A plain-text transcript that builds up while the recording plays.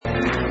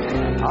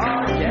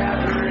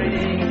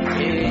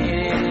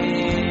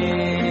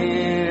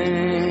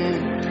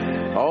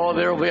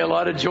be a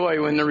lot of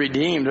joy when the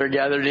redeemed are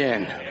gathered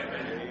in.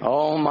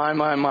 Oh,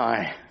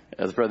 my.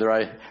 As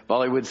Brother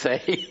Wally would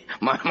say,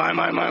 my.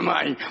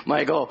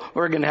 Michael,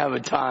 we're going to have a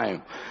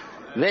time.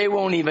 They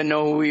won't even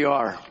know who we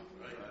are.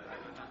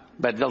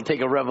 But they'll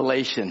take a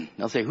revelation.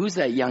 They'll say, who's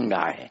that young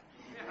guy?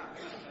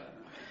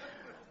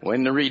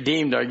 When the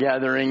redeemed are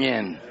gathering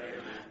in.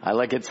 I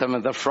look at some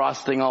of the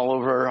frosting all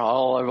over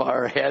all of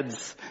our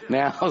heads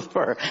now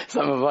for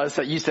some of us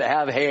that used to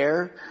have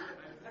hair.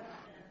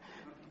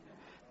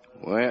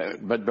 Well,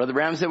 but Brother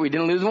Bram said we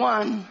didn't lose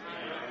one.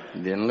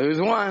 Didn't lose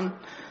one.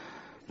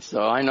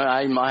 So I know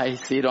I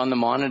see it on the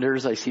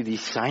monitors. I see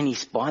these shiny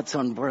spots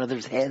on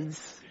brothers'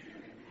 heads.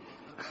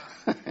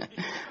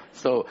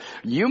 So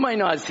you might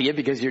not see it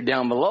because you're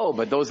down below,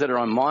 but those that are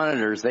on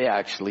monitors, they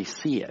actually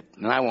see it.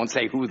 And I won't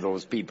say who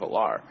those people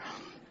are.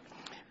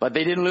 But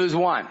they didn't lose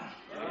one.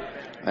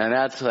 And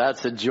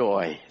that's a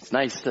joy. It's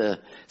nice to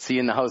see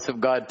in the house of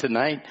God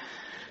tonight.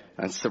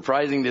 It's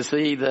surprising to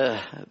see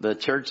the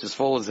church as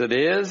full as it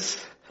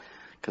is,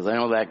 because I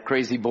know that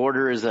crazy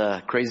border is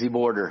a crazy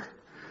border.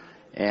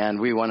 And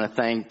we want to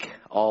thank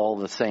all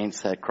the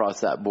saints that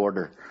cross that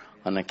border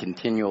on a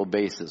continual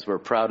basis. We're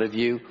proud of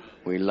you.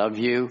 We love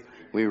you.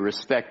 We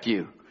respect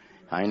you.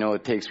 I know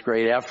it takes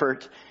great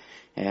effort,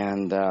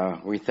 and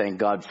we thank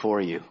God for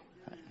you.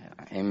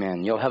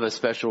 Amen. You'll have a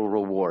special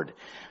reward.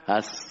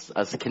 Us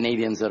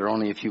Canadians that are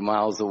only a few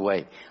miles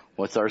away,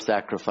 what's our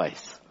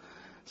sacrifice?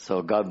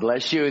 So God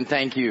bless you and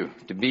thank you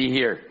to be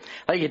here.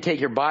 I'd like you to take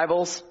your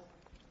Bibles.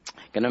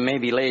 Going to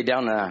maybe lay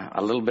down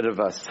a little bit of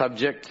a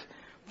subject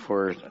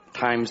for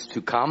times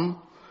to come.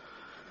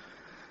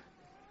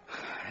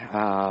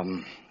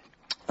 I'd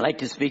like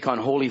to speak on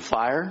holy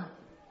fire.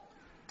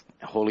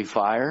 Holy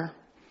fire.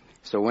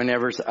 So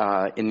whenever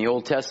in the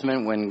Old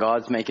Testament, when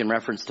God's making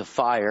reference to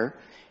fire,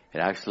 it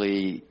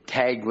actually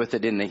tagged with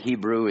it in the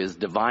Hebrew is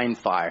divine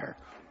fire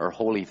or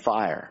holy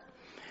fire.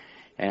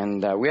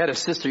 And we had a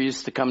sister who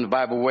used to come to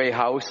Bible Way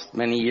House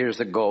many years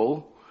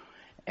ago,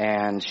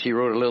 and she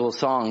wrote a little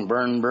song,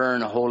 Burn,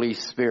 Burn, Holy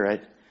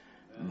Spirit,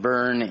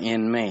 Burn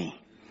in Me.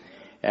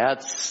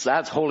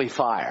 That's holy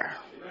fire.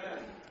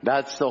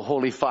 That's the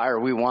holy fire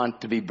we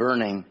want to be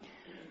burning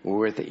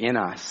within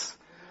us.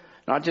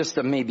 Not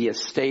just maybe a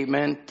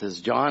statement,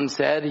 as John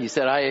said. He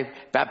said, I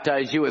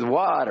baptize you with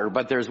water,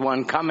 but there's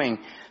one coming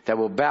that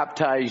will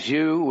baptize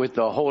you with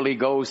the Holy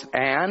Ghost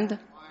and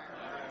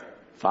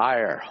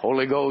fire.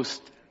 Holy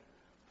Ghost,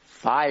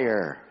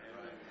 fire.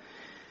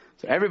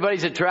 So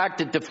everybody's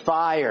attracted to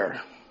fire.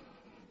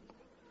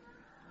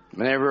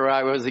 Whenever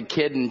I was a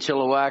kid in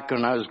Chilliwack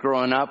when I was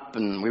growing up,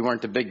 and we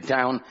weren't a big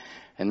town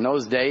in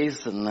those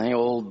days, and the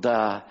old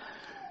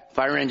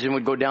fire engine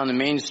would go down the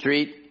main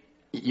street,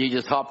 you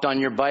just hopped on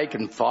your bike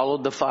and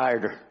followed the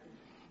fire.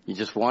 You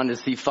just wanted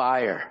to see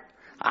fire.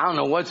 I don't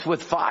know what's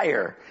with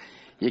fire.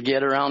 You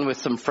get around with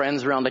some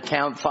friends around the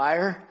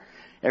campfire.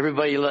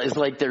 Everybody is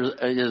like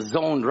they're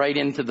zoned right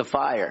into the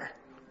fire.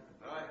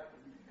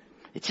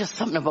 It's just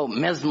something about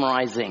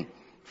mesmerizing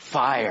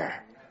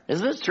fire.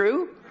 Isn't it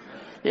true?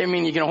 I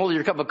mean, you can hold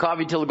your cup of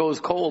coffee till it goes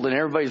cold and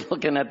everybody's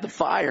looking at the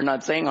fire,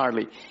 not saying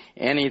hardly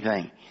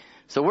anything.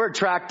 So we're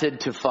attracted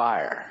to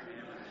fire.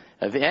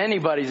 If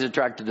anybody's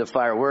attracted to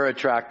fire, we're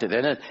attracted.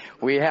 And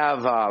we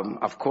have,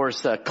 of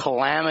course, a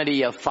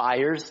calamity of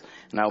fires,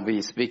 and I'll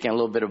be speaking a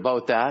little bit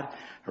about that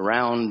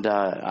around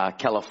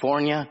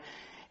California.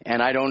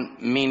 And I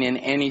don't mean in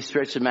any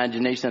stretch of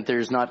imagination that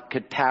there's not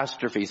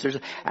catastrophes. There's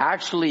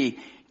actually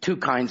two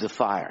kinds of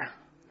fire.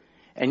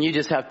 And you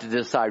just have to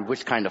decide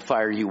which kind of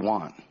fire you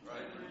want.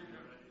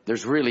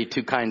 There's really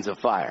two kinds of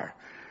fire.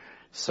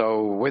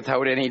 So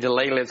without any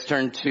delay, let's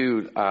turn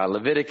to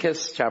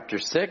Leviticus chapter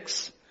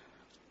 6.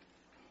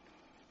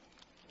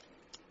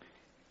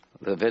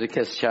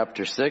 Leviticus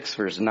chapter 6,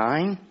 verse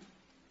 9.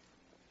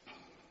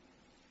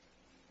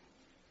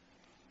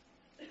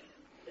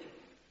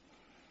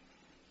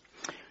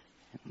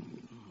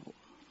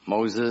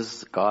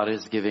 Moses, God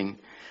is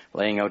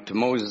laying out to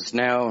Moses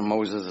now, and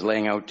Moses is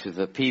laying out to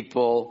the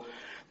people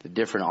the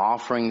different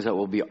offerings that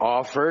will be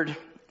offered.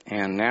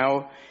 And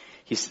now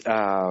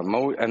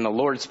and the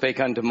Lord spake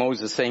unto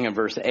Moses, saying in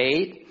verse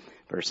 8,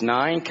 verse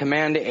 9,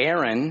 command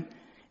Aaron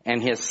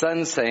and his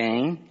sons,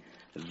 saying,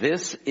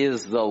 this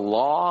is the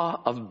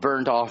law of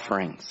burnt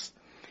offerings.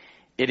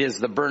 It is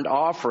the burnt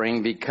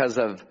offering because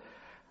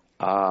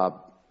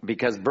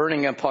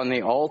burning upon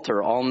the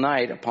altar all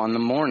night upon the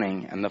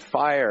morning, and the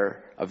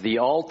fire of the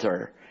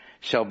altar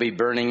shall be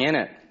burning in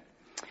it.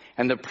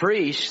 And the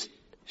priest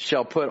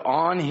shall put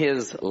on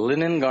his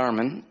linen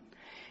garment,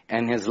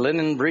 and his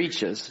linen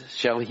breeches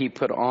shall he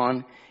put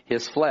on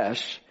his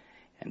flesh,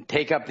 and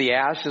take up the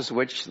ashes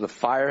which the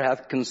fire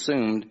hath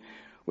consumed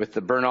with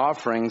the burnt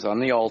offerings on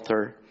the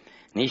altar,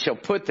 and he shall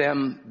put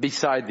them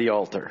beside the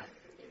altar.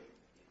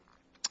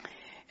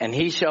 And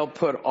he shall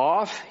put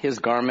off his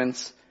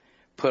garments,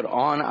 put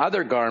on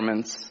other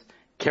garments,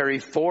 carry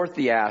forth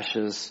the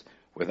ashes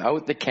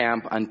without the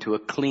camp unto a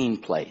clean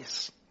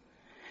place.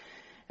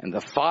 And the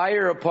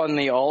fire upon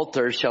the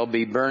altar shall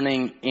be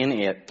burning in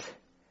it,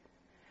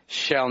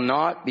 shall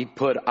not be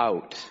put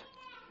out.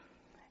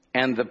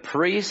 And the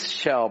priest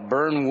shall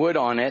burn wood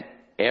on it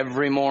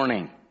every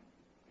morning,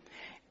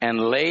 and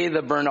lay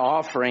the burnt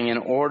offering in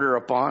order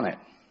upon it.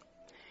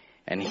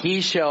 And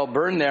he shall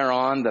burn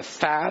thereon the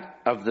fat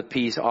of the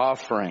peace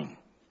offering.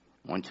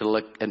 I want you to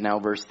look at now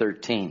verse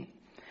 13.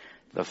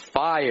 The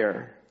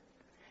fire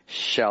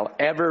shall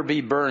ever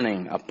be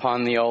burning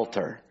upon the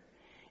altar.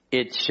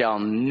 It shall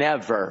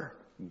never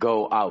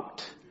go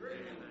out.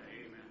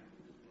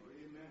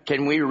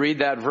 Can we read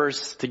that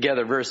verse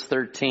together? Verse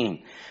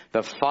 13.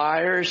 The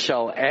fire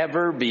shall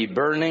ever be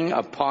burning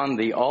upon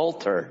the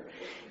altar.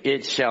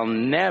 It shall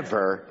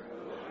never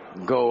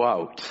go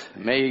out.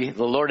 May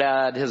the Lord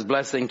add his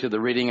blessing to the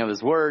reading of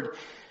his word.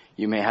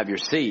 You may have your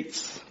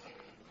seats.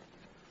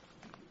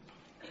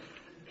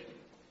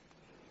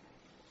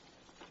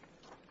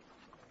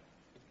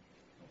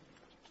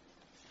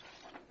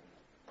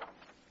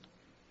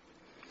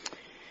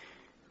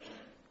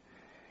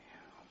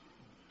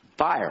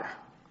 Fire.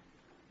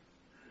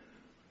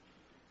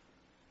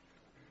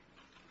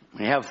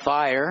 When you have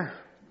fire,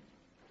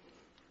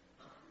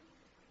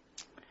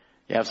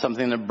 you have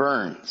something that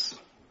burns.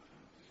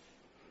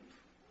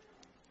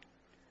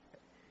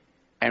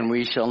 And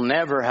we shall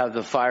never have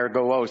the fire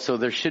go out. So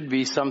there should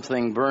be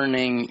something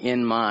burning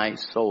in my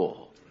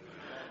soul.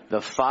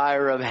 The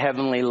fire of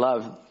heavenly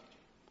love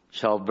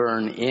shall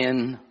burn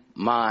in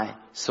my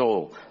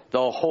soul.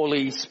 The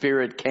Holy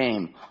Spirit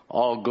came.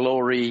 All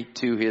glory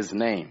to his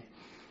name.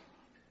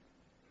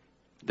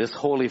 This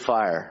holy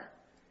fire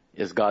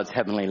is God's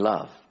heavenly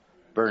love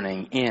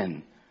burning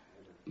in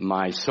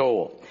my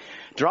soul.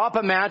 Drop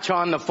a match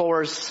on the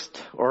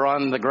forest or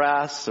on the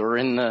grass or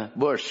in the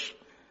bush,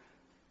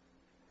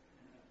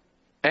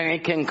 and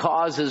it can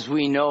cause, as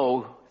we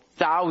know,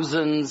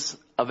 thousands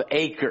of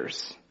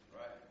acres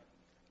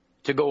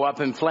to go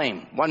up in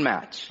flame. One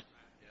match.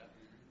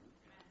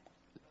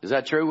 Is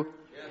that true?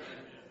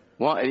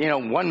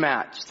 One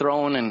match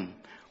thrown, and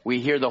we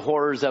hear the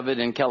horrors of it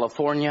in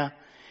California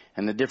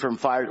and the different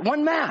fires.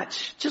 One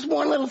match. Just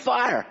one little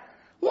fire.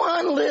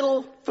 One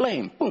little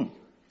flame. Boom.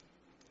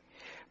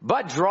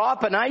 But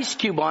drop an ice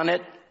cube on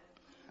it,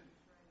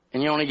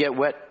 and you only get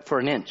wet for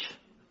an inch.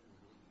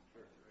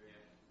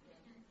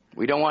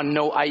 We don't want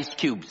no ice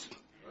cubes.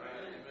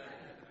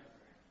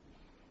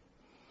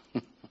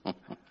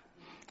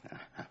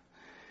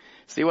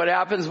 See what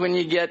happens when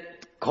you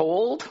get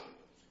cold?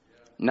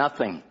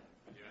 Nothing.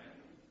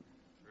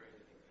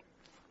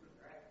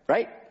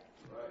 Right?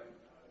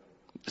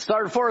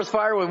 Start a forest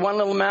fire with one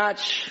little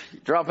match,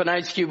 drop an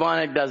ice cube on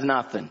it, does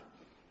nothing.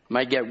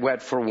 Might get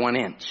wet for 1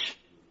 inch.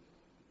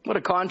 What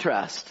a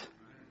contrast.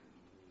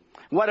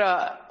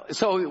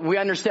 So we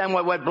understand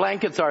what wet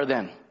blankets are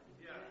then.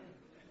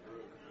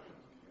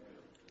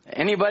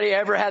 Anybody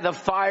ever had the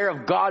fire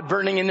of God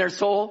burning in their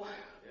soul?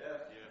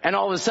 And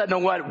all of a sudden a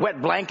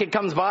wet blanket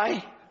comes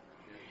by?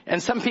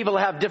 And some people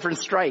have different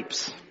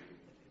stripes.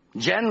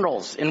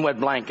 Generals in wet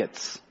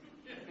blankets.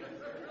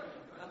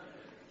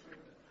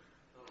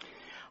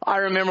 I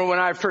remember when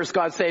I first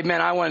got saved, man,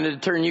 I wanted to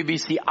turn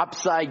UBC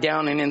upside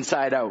down and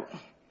inside out.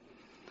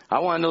 I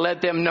wanted to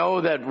let them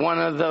know that one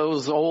of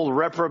those old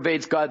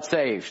reprobates got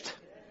saved.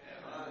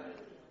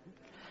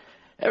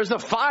 There's a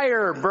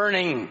fire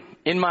burning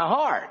in my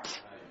heart.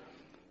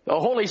 The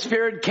Holy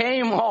Spirit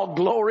came, all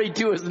glory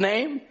to his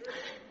name.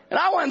 And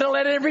I wanted to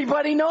let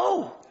everybody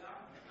know.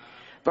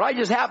 But I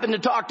just happened to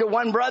talk to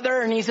one brother,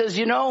 and he says,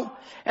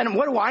 and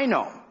what do I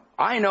know?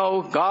 I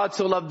know God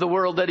so loved the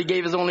world that he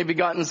gave his only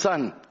begotten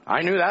son.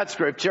 I knew that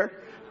scripture.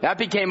 That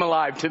became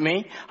alive to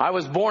me. I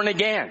was born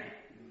again.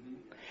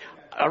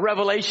 A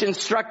revelation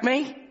struck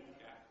me.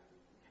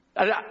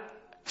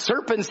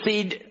 Serpent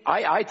seed,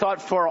 I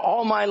thought for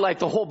all my life,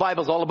 the whole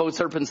Bible's all about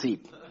serpent seed.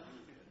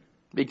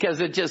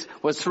 Because it just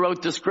was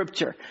throughout the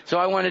scripture. So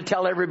I want to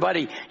tell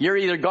everybody, you're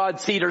either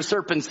God's seed or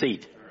serpent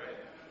seed.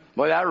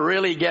 Boy, that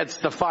really gets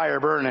the fire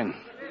burning.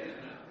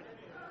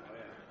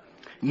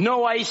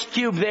 No ice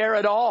cube there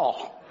at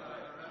all.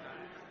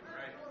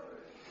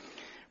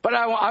 But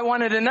I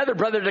wanted another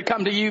brother to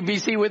come to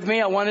UBC with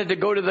me. I wanted to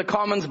go to the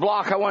Commons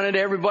block. I wanted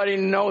everybody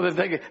to know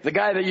that the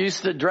guy that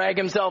used to drag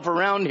himself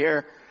around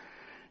here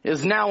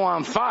is now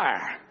on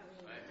fire.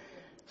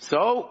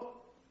 So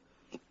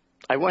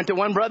I went to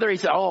one brother. He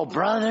said, "Oh,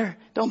 brother,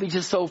 don't be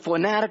just so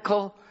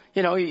fanatical.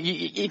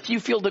 If you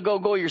feel to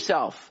go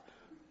yourself."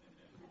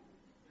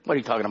 What are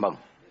you talking about?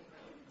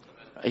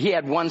 He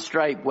had one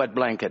stripe wet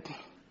blanket.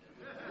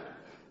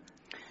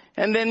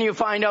 And then you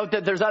find out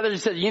that there's others who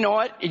said, you know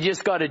what? You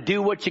just got to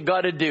do what you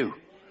got to do.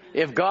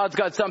 If God's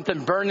got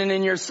something burning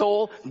in your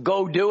soul,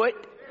 go do it.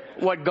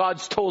 What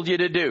God's told you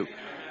to do.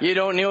 You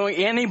don't know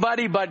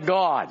anybody but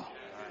God.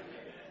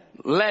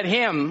 Let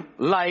him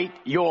light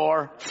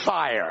your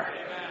fire.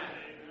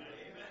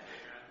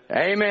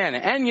 Amen.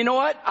 And you know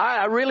what?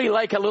 I really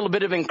like a little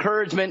bit of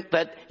encouragement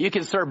that you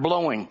can start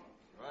blowing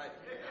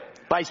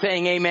by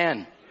saying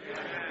amen.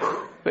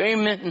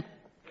 Amen.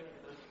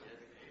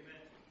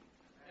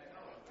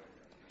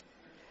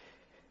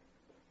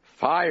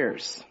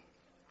 Fires.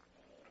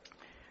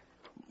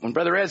 when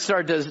Brother Ed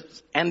started to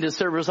end his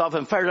service off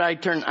in fire, I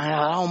thought,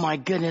 oh my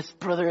goodness,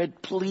 Brother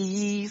Ed,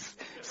 please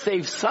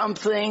save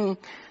something.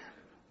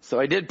 So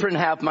I did print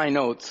half my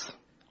notes.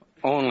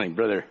 Only,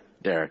 Brother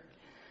Derek.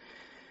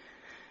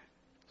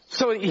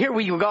 So here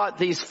we got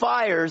these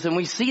fires and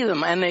we see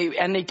them and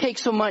they take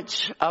so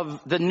much of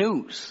the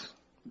news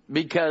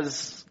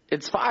because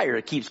it's fire.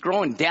 It keeps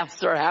growing.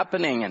 Deaths are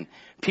happening and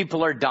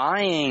people are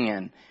dying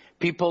and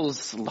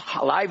people's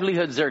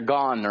livelihoods are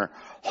gone. Their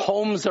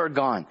homes are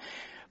gone.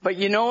 But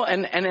you know,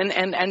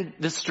 and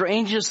the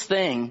strangest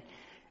thing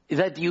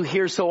that you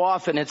hear so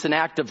often, it's an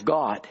act of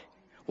God.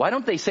 Why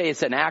don't they say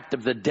it's an act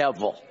of the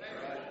devil?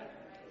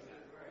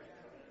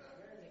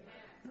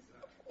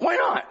 Why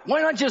not?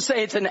 Why not just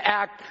say it's an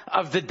act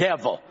of the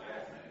devil?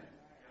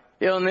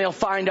 You know, and they'll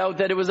find out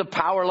that it was a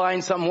power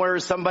line somewhere,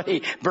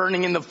 somebody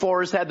burning in the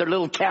forest had their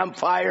little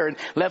campfire and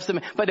left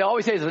them. But they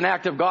always say it's an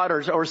act of God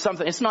or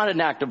something. It's not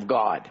an act of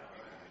God.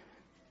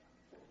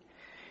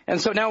 And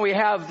so now we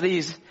have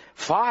these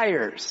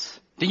fires.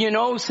 Do you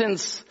know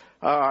since,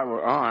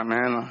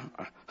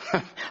 I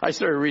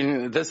started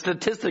reading the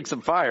statistics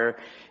of fire.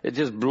 It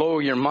just blow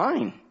your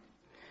mind.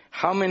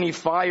 How many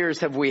fires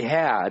have we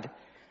had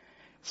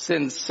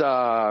since,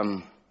 let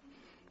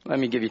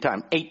me give you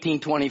time,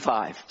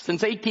 1825.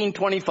 Since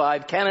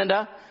 1825,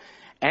 Canada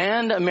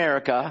and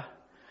America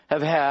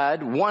have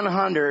had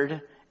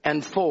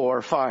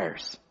 104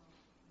 fires.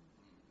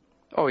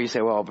 Oh, you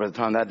say, well, Brother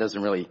Tom, that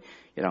doesn't really,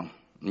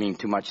 mean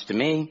too much to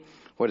me.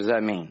 What does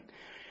that mean?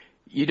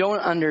 You don't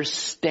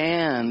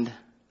understand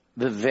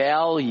the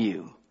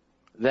value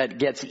that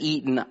gets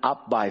eaten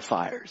up by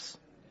fires.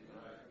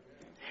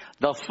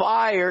 The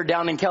fire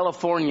down in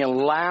California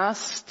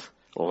last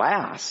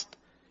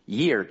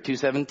year,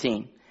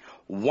 2017,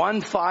 one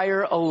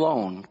fire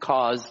alone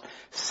caused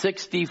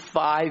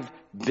 $65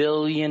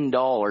 billion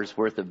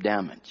worth of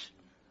damage.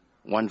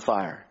 One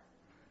fire.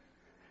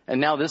 And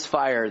now this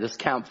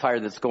campfire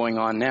that's going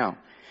on now,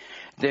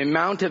 the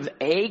amount of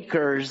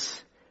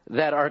acres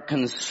that are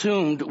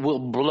consumed will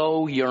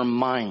blow your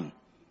mind.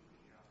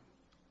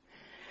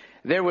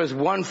 There was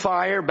one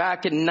fire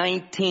back in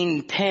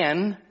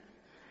 1910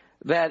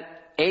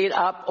 that ate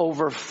up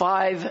over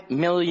 5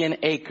 million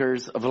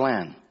acres of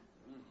land.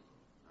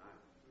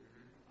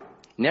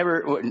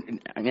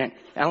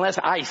 Unless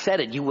I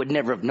said it, you would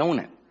never have known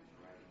it.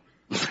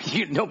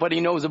 Nobody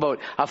knows about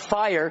a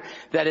fire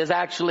that is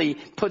actually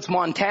puts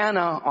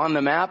Montana on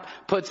the map,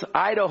 puts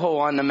Idaho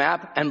on the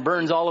map, and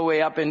burns all the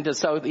way up into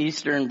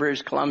southeastern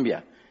British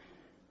Columbia.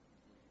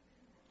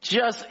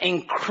 Just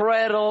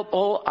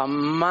incredible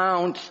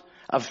amount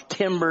of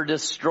timber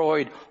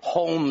destroyed,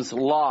 homes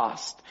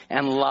lost,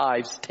 and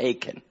lives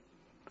taken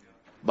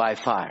by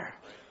fire.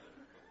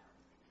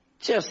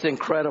 Just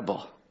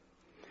incredible.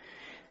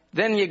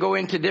 Then you go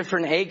into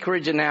different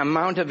acreage and the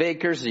amount of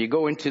acres. You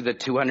go into the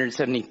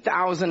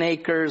 270,000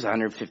 acres,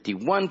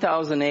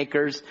 151,000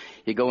 acres.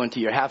 You go into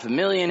your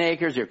 500,000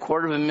 acres, your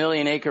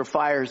 250,000 acre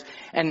fires.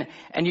 And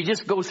you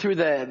just go through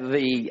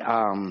the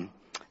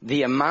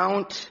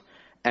amount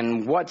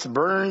and what's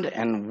burned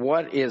and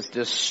what is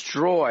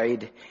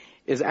destroyed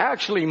is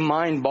actually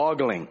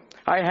mind-boggling.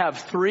 I have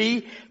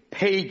 3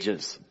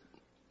 pages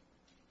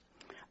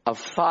of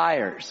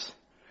fires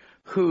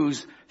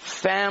whose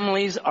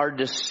families are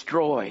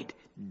destroyed,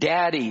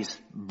 daddies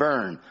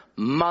burned,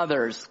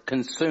 mothers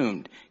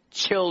consumed,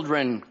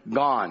 children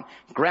gone,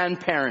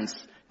 grandparents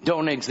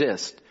don't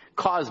exist,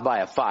 caused by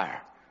a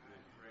fire.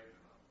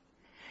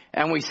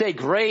 And we say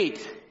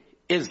great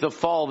is the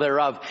fall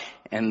thereof,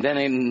 and then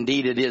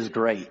indeed it is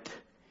great.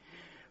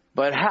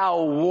 But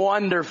how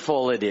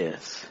wonderful it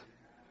is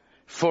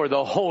for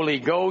the Holy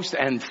Ghost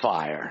and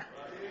fire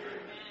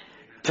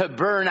to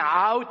burn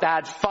out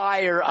that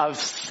fire of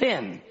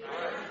sin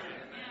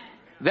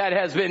that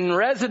has been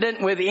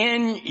resident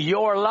within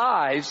your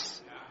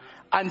lives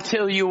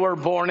until you were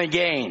born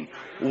again.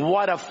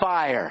 What a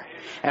fire.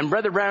 And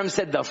Brother Branham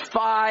said the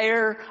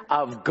fire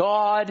of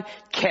God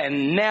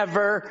can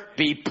never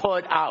be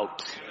put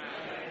out.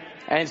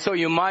 And so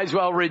you might as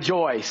well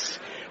rejoice.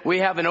 We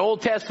have an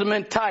Old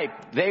Testament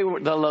type. The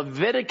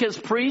Leviticus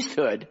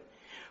priesthood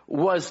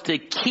was to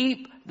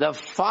keep the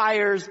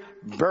fires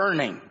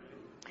burning.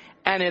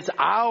 And it's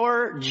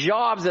our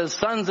jobs as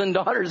sons and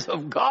daughters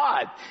of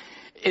God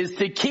is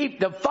to keep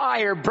the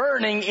fire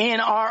burning in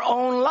our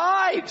own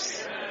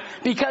lives.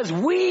 Because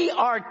we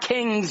are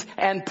kings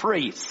and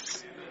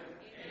priests.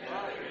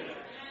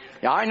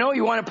 Now, I know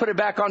you want to put it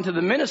back onto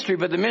the ministry,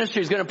 but the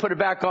ministry is going to put it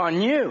back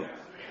on you.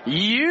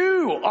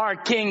 You are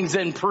kings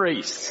and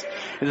priests.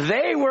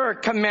 They were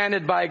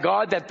commanded by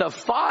God that the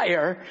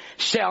fire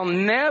shall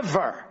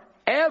never,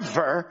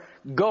 ever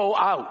go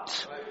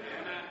out.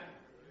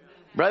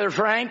 Brother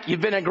Frank, you've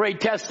been a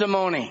great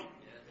testimony.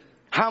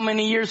 How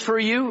many years for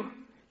you?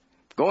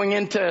 Going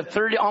into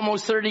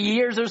almost 30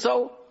 years or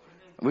so?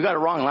 We got it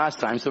wrong last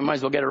time, so we might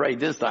as well get it right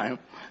this time.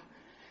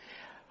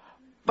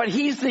 But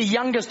he's the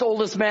youngest,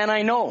 oldest man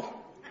I know.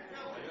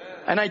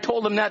 And I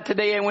told him that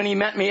today when he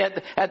met me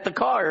at the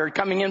car, or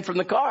coming in from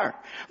the car.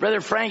 Brother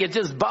Frank is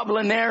just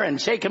bubbling there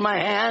and shaking my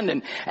hand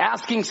and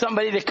asking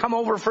somebody to come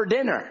over for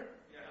dinner.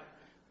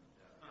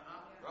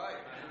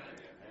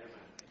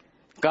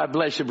 God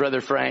bless you,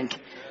 Brother Frank.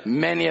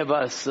 Many of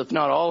us, if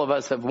not all of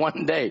us, have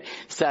one day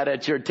sat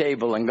at your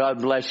table, and God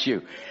bless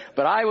you.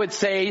 But I would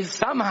say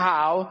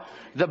somehow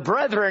the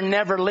brethren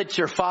never lit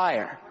your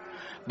fire,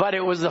 but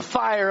it was the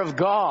fire of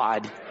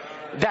God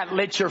that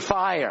lit your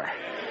fire.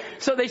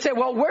 So they say,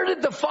 well, where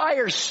did the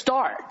fire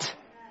start?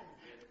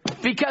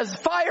 Because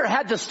fire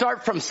had to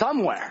start from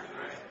somewhere.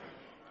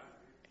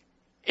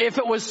 If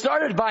it was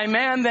started by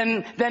man,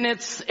 then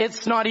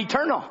it's not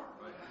eternal.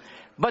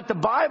 But the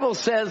Bible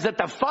says that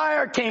the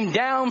fire came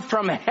down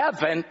from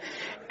heaven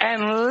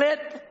and lit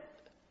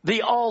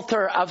the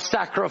altar of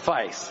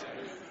sacrifice.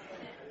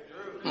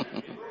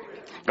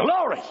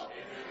 Glory.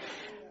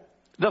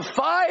 The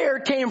fire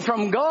came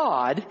from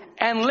God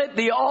and lit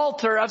the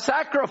altar of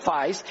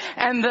sacrifice,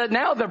 and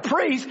now the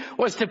priest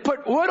was to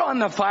put wood on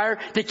the fire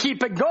to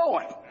keep it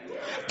going.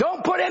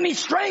 Don't put any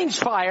strange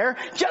fire,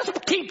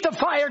 just keep the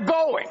fire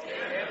going.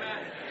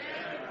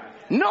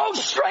 No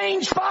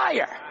strange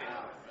fire.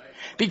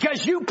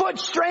 Because you put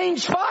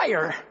strange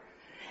fire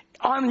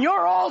on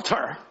your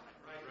altar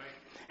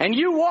and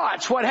you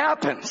watch what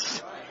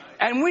happens.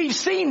 And we've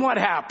seen what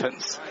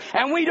happens.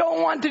 And we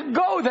don't want to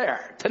go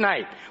there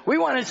tonight. We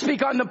want to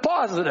speak on the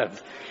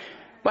positive.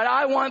 But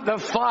I want the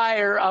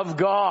fire of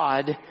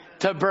God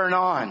to burn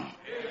on.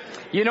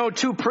 You know,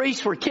 2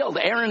 priests were killed.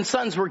 Aaron's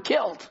sons were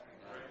killed.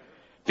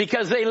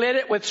 Because they lit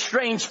it with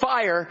strange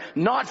fire,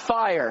 not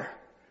fire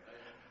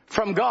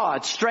from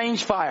God.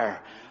 Strange fire.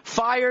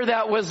 Fire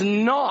that was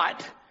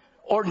not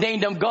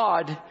ordained of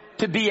God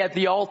to be at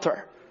the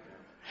altar.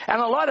 And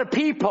a lot of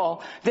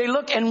people, they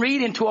look and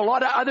read into a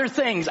lot of other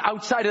things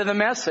outside of the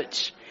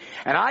message.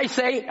 And I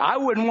say, I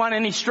wouldn't want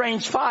any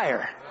strange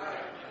fire.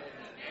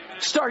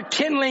 Start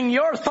kindling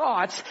your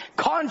thoughts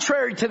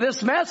contrary to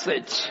this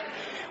message,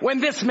 when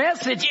this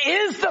message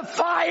is the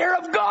fire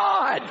of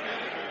God.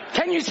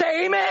 Can you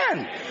say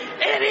amen?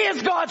 It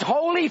is God's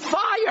holy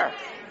fire.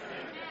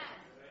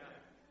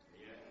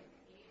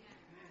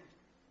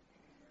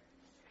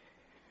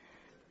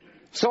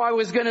 So I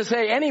was going to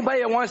say,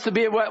 anybody that wants to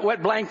be a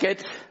wet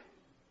blanket,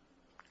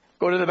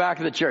 go to the back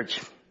of the church.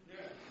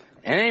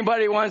 And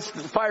anybody who wants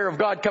the fire of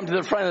God, come to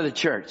the front of the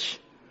church.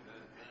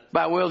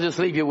 But we'll just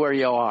leave you where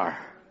you are.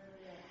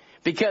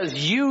 Because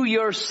you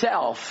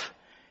yourself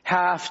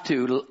have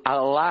to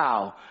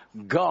allow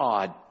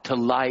God to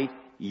light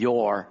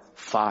your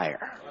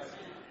fire.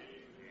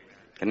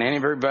 Can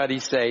anybody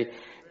say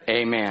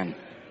amen?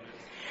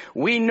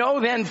 We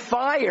know then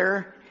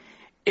fire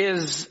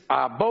is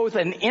both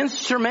an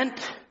instrument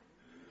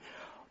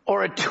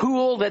or a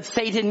tool that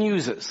Satan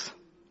uses.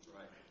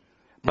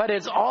 But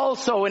it's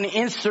also an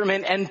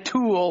instrument and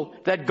tool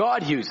that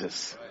God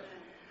uses.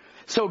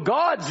 So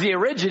God's the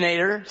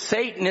originator,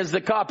 Satan is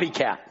the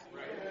copycat.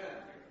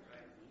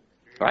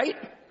 Right?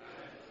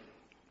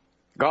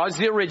 God's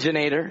the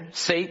originator,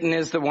 Satan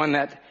is the one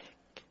that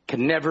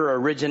can never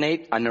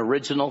originate an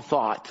original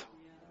thought.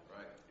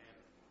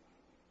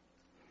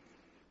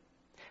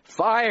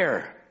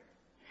 Fire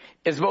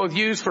is both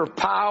used for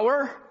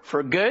power,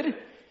 for good,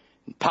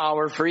 and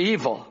power for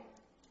evil.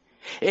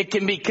 It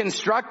can be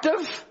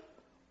constructive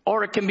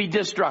or it can be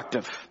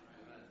destructive.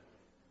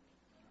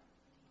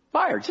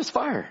 Fire, just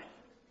fire.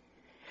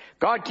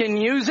 God can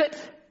use it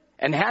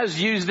and has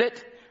used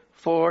it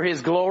for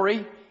His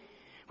glory.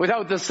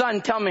 Without the sun,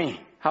 tell me,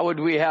 how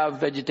would we have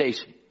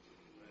vegetation?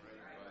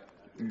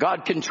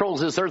 God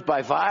controls this earth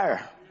by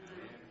fire.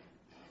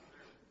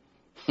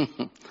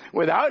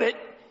 Without it,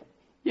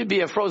 you'd be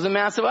a frozen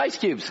mass of ice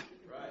cubes.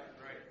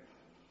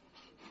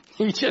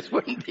 You just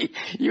wouldn't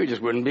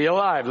be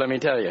alive, let me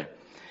tell you.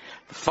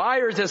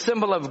 Fire is a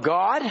symbol of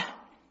God.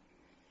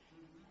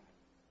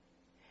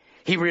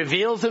 He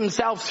reveals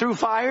Himself through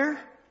fire,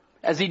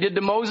 as He did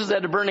to Moses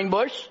at a burning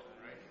bush,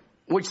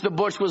 which the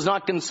bush was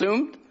not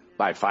consumed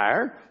by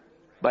fire,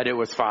 but it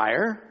was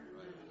fire.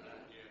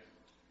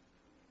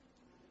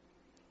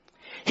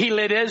 He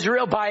led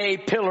Israel by a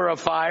pillar of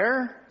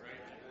fire.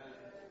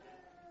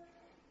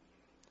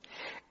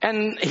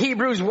 And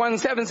Hebrews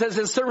 1:7 says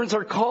His servants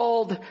are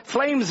called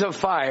flames of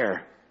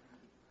fire.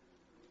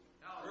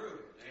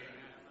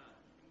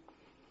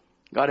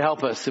 God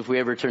help us if we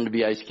ever turn to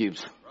be ice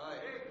cubes.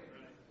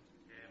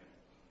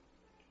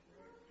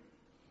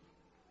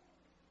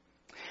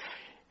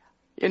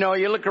 You know,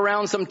 you look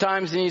around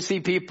sometimes and you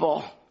see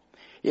people.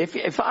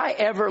 If I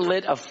ever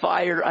lit a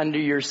fire under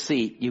your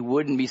seat, you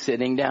wouldn't be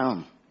sitting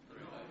down.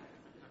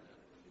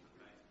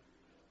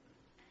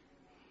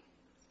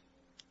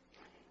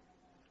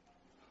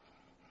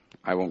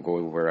 I won't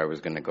go where I was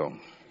going to go.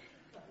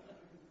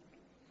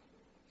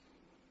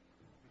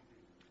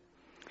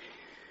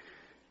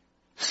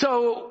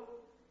 So,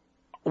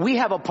 we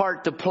have a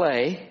part to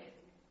play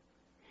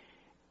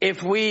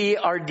if we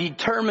are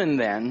determined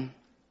then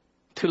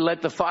to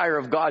let the fire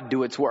of God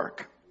do its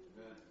work.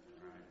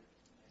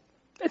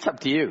 It's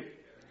up to you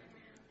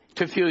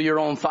to fuel your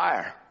own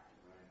fire.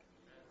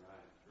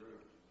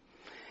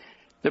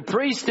 The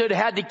priesthood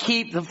had to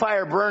keep the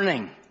fire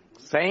burning.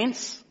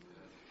 Saints,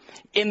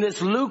 in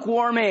this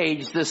lukewarm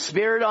age, the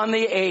spirit on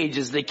the age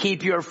is to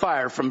keep your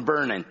fire from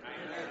burning.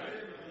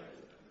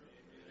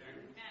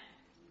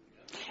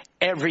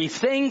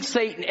 Everything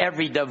Satan,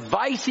 every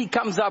device he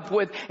comes up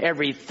with,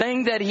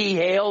 everything that he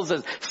hails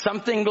as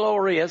something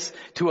glorious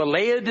to a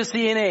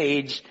Laodicean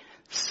age,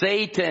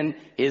 Satan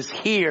is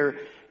here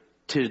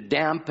to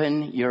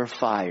dampen your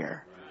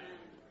fire.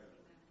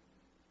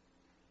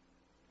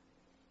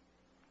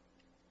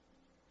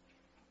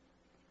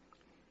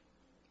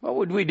 What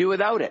would we do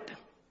without it?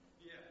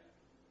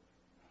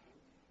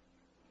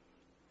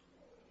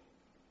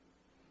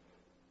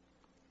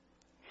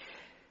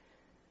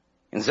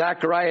 In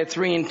Zechariah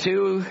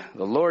 3:2,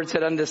 the Lord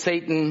said unto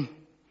Satan,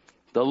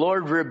 the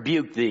Lord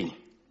rebuke thee,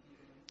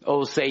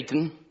 O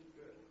Satan.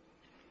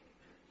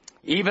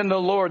 Even the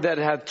Lord that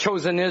hath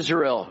chosen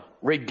Israel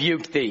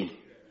rebuke thee.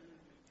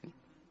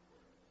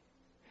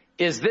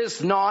 Is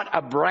this not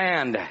a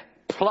brand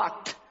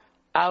plucked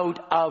out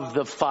of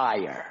the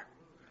fire?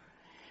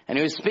 And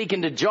he was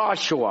speaking to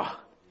Joshua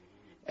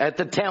at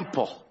the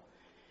temple.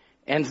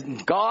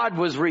 And God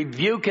was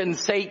rebuking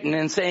Satan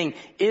and saying,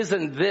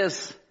 isn't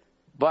this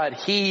but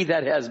he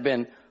that has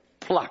been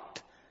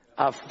plucked,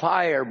 a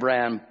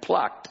firebrand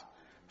plucked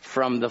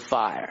from the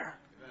fire?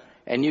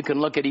 And you can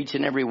look at each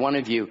and every one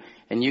of you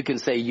and you can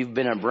say you've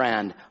been a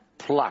brand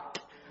plucked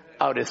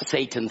out of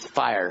Satan's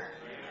fire.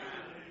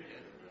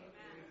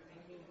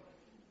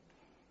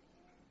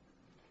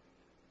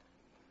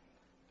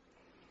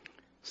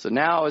 So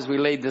now as we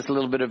laid this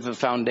little bit of a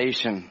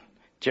foundation,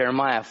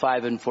 Jeremiah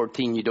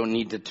 5:14, you don't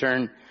need to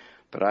turn,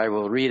 but I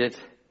will read it.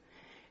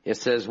 It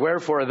says,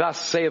 wherefore thus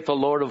saith the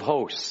Lord of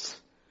hosts,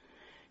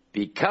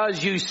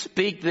 because you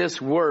speak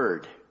this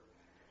word,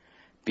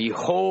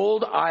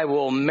 behold, I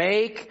will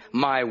make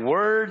my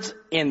words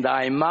in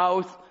thy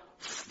mouth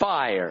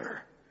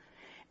fire,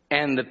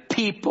 and the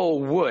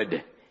people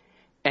wood,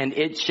 and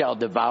it shall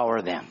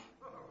devour them.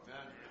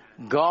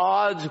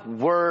 God's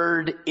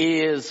word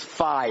is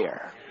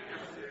fire.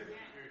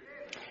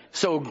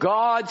 So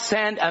God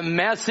sent a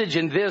message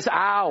in this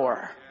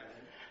hour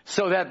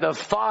so that the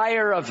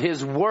fire of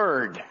his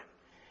word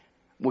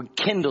would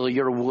kindle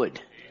your wood.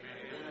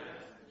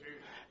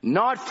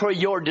 Not for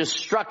your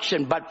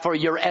destruction, but for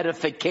your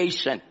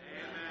edification.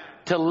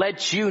 To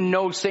let you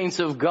know, saints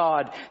of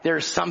God,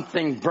 there's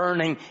something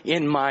burning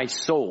in my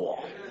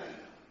soul.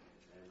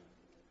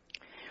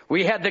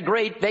 We had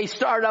they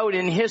start out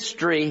in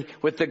history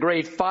with the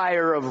great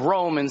fire of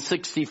Rome in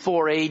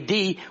 64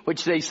 AD,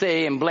 which they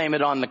say and blame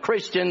it on the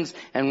Christians,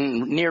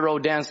 and Nero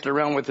danced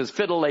around with his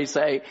fiddle, they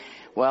say,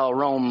 well,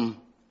 Rome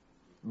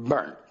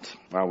burnt.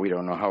 Well, we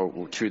don't know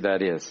how true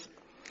that is.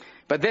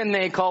 But then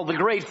they called the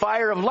Great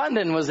Fire of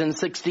London was in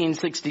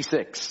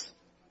 1666.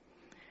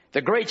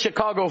 The Great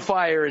Chicago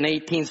Fire in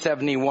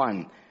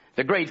 1871.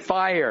 The Great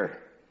Fire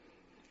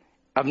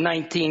of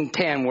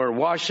 1910, where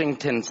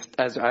Washington,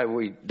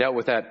 we dealt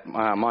with that,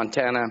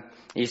 Montana,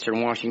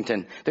 Eastern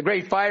Washington. The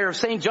Great Fire of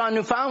St. John,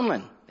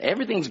 Newfoundland.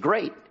 Everything's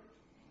great.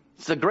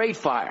 It's a great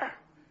fire.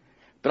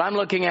 But I'm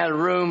looking at a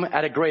room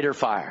at a greater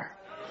fire.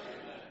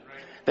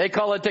 They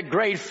call it the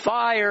Great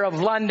Fire of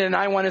London.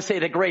 I want to say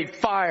the Great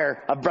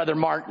Fire of Brother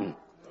Martin.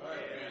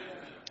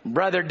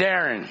 Brother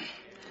Darren.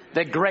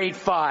 The Great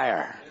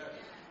Fire.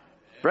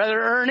 Brother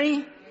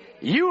Ernie,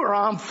 you are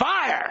on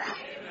fire.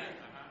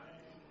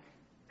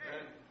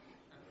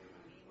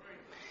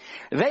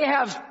 They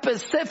have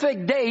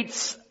specific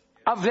dates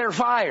of their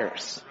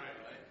fires.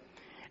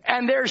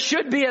 And there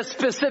should be a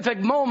specific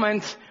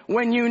moment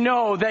when you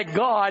know that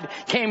God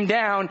came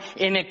down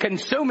in a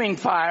consuming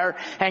fire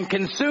and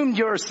consumed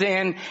your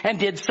sin and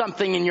did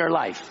something in your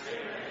life.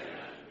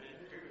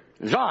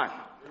 John,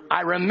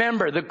 I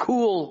remember the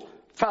cool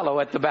fellow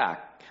at the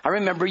back. I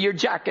remember your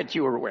jacket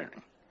you were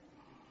wearing.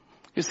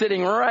 You're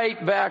sitting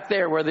right back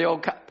there where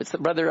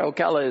Brother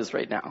Ocala is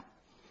right now.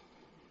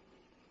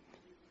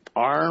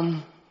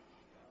 Arm.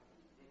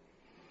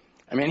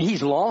 I mean,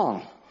 he's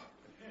long.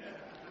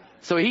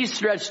 So he's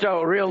stretched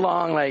out real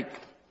long, like,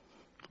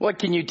 what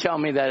can you tell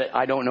me that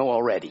I don't know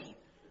already?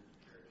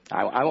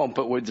 I won't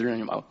put words in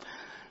your mouth.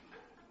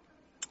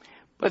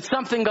 But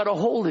something got a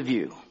hold of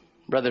you,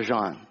 Brother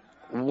Jean.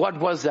 What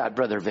was that,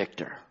 Brother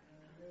Victor?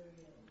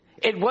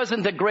 It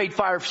wasn't the Great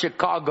Fire of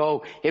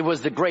Chicago. It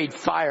was the Great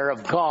Fire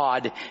of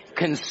God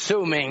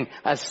consuming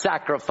a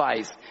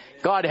sacrifice.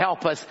 God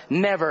help us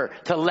never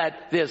to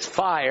let this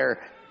fire.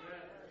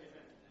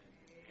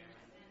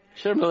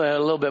 Should have a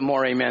little bit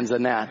more amens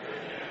than that.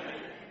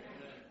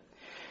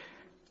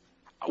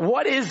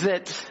 What is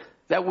it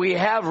that we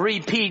have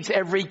repeats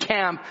every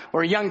camp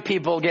where young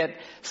people get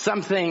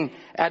something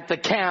at the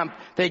camp,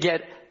 they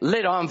get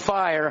lit on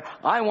fire?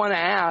 I want to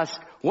ask,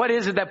 what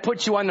is it that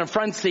puts you on the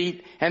front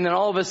seat and then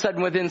all of a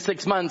sudden within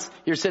 6 months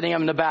you're sitting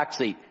in the back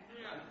seat?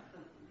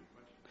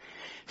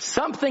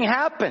 Something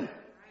happened.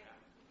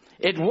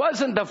 It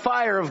wasn't the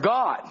fire of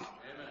God.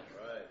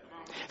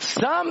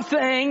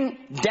 Something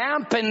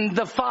dampened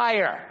the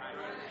fire.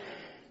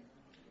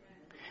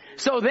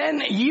 So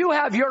then you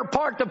have your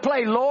part to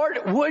play. Lord,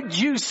 would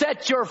you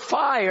set your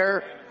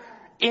fire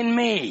in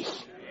me?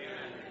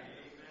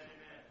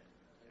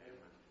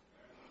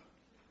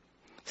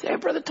 Say,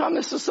 Brother Tom,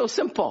 this is so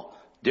simple.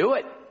 Do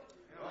it.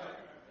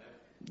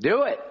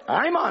 Do it.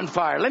 I'm on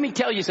fire. Let me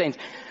tell you, saints.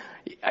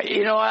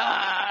 You know,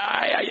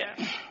 I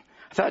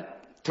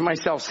thought to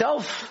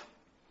myself,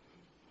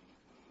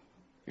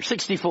 you're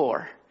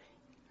 64.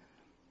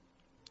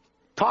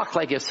 Talk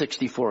like a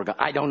 64 guy.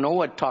 I don't know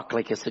what talk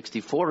like a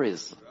 64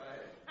 is.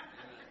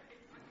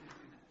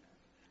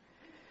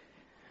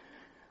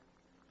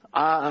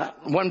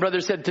 One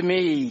brother said to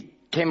me, he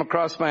came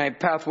across my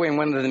pathway in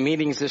one of the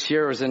meetings this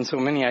year. I was in so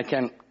many,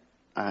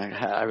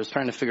 I was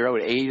trying to figure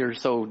out 8 or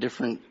so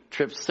different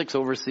trips, 6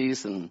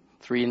 overseas and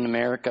 3 in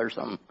America or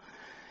something.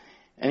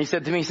 And he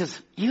said to me, he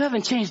says, you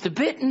haven't changed a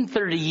bit in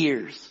 30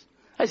 years.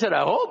 I said,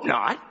 I hope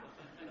not.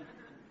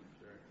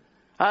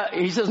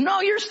 He says, no,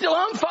 you're still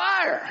on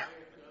fire.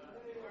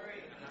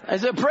 I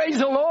said, praise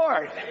the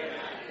Lord.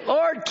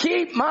 Lord,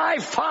 keep my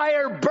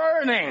fire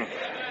burning.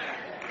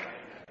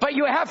 But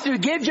you have to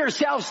give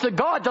yourselves to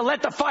God to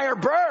let the fire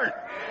burn.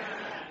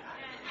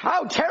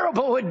 How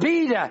terrible it would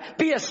be to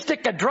be a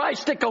dry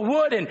stick of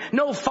wood and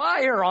no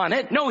fire on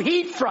it, no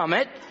heat from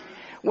it.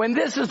 When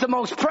this is the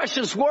most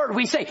precious word,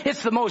 we say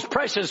it's the most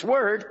precious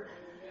word.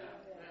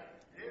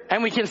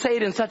 And we can say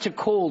it in such a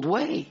cold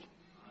way.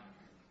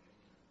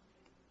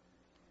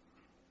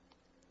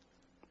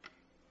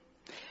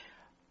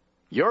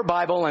 Your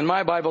Bible and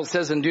my Bible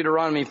says in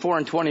Deuteronomy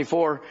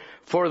 4:24,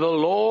 for the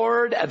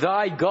Lord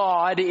thy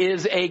God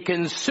is a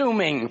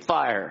consuming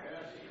fire.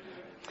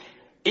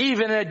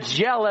 Even a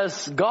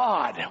jealous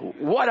God.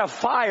 What a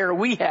fire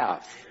we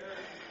have.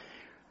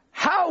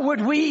 How would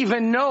we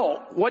even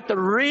know what the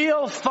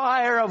real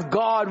fire of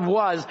God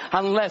was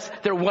unless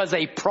there was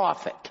a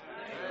prophet?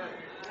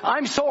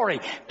 I'm sorry.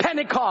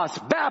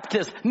 Pentecost,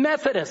 Baptist,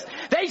 Methodist.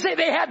 They say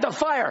they had the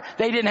fire.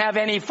 They didn't have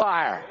any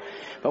fire.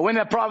 But when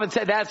the prophet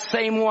said that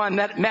same one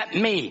that met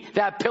me,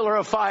 that pillar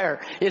of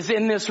fire is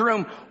in this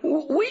room,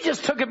 we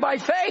just took it by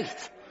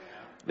faith.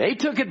 They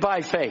took it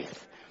by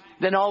faith.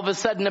 Then all of a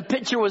sudden a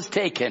picture was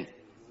taken.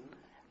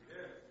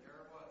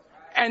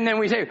 And then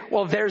we say,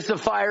 well, there's the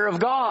fire of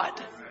God.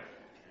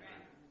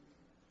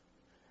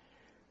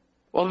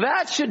 Well,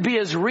 that should be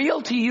as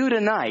real to you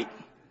tonight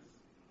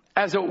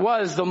as it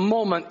was the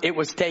moment it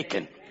was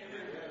taken.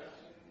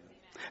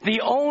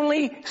 The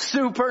only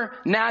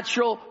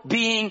supernatural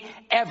being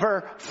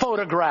ever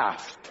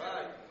photographed.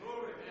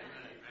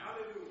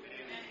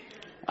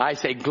 I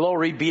say,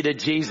 glory be to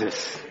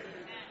Jesus.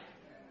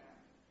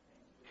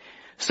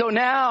 So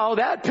now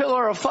that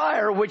pillar of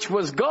fire, which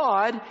was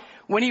God,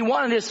 when he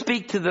wanted to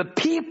speak to the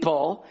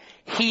people,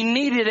 he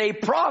needed a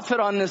prophet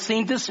on the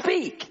scene to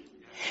speak.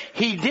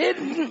 He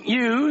didn't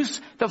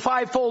use the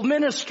fivefold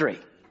ministry.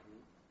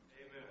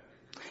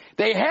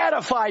 They had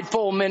a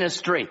fivefold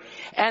ministry,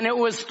 and it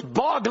was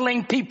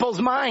boggling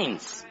people's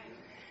minds.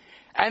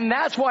 And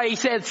that's why he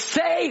said,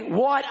 say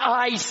what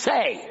I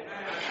say.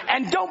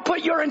 And don't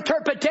put your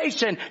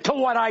interpretation to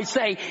what I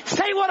say.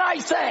 Say what I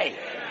say.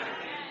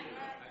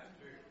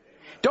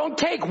 Don't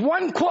take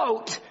one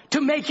quote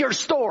to make your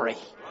story,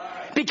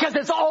 because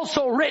it's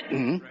also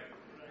written.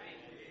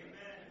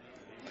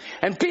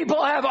 And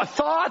people have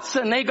thoughts,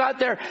 and they got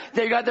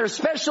their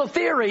special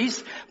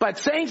theories, but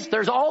saints,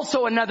 there's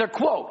also another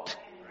quote.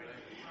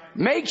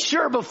 Make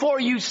sure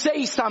before you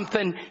say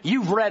something,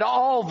 you've read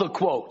all the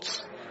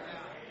quotes.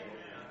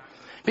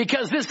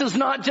 Because this is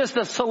not just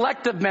a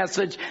selective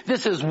message,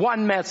 this is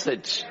one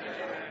message.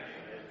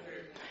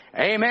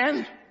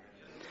 Amen?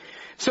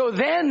 So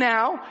then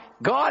now,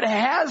 God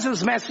has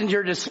his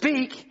messenger to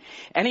speak,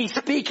 and he's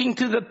speaking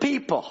to the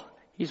people.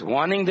 He's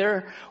wanting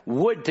their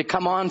wood to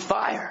come on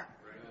fire.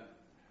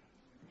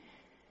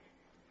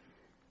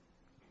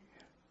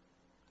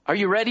 Are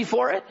you ready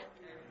for it?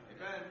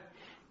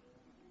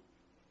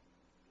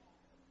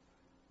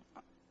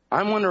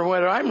 I'm wondering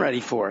whether I'm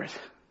ready for it.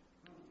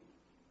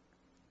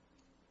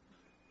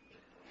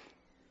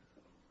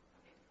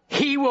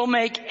 He will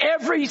make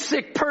every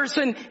sick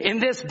person in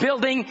this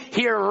building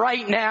here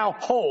right now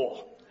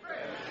whole.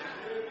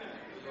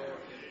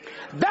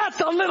 That's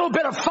a little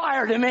bit of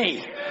fire to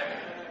me.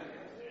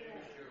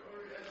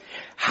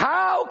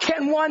 How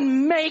can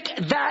one make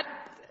that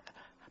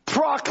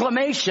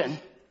proclamation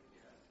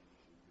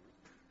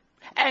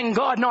and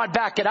God not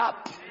back it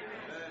up?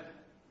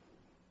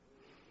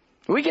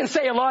 We can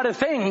say a lot of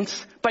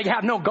things, but you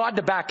have no God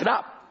to back it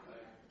up.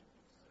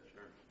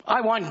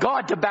 I want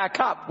God to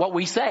back up what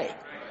we say.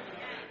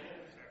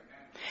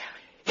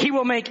 He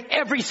will make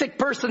every sick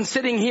person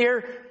sitting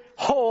here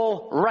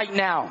whole right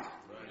now.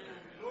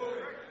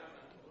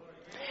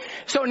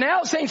 So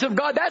now, saints of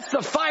God, that's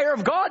the fire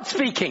of God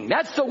speaking.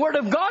 That's the word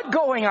of God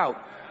going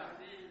out.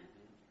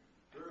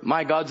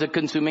 My God's a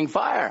consuming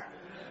fire.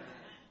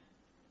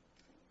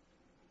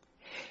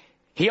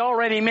 He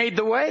already made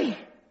the way.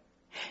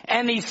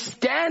 And he's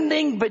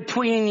standing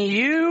between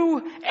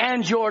you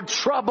and your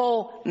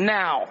trouble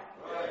now.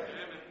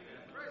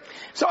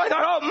 So I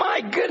thought, oh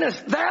my goodness,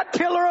 that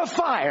pillar of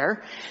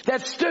fire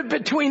that stood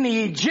between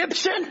the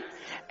Egyptian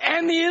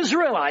and the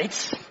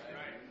Israelites,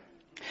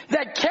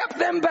 that kept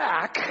them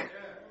back,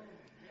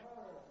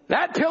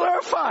 that pillar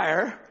of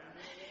fire,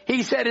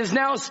 he said, is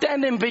now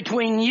standing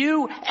between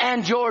you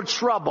and your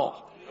trouble.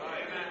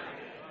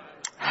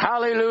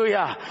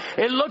 Hallelujah.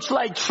 It looks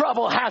like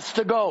trouble has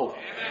to go.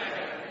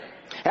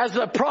 As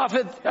the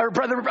prophet,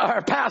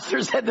 our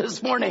pastor said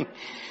this morning,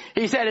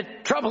 he said,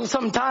 it's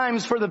troublesome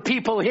times for the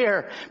people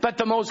here, but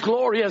the most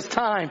glorious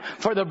time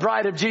for the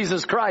bride of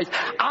Jesus Christ.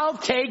 I'll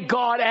take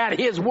God at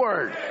His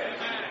word.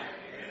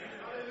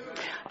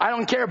 I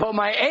don't care about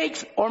my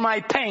aches or my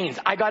pains.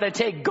 I got to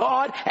take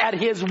God at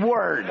His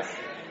word.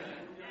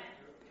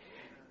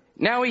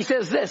 Now he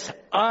says this,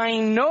 I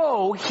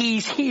know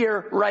He's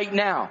here right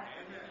now.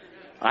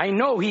 I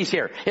know He's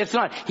here. It's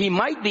not, He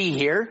might be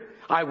here.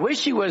 I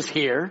wish He was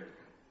here.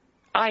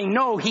 I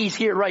know He's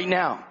here right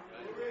now.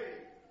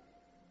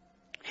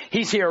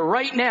 He's here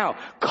right now.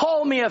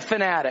 Call me a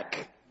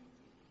fanatic.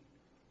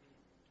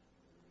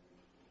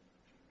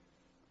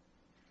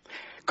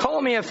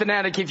 Call me a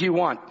fanatic if you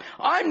want.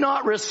 I'm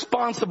not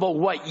responsible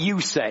what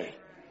you say.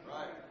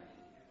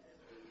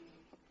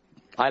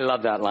 I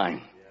love that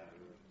line.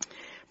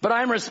 But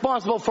I'm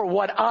responsible for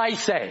what I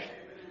say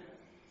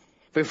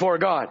before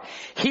God.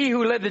 He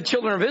who led the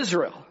children of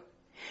Israel,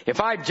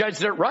 if I've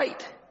judged it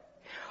right,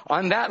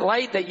 on that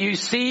light that you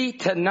see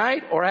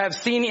tonight or have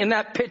seen in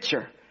that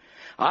picture,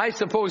 I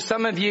suppose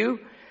some of you,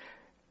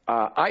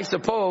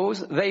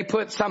 they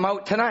put some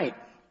out tonight.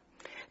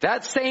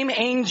 That same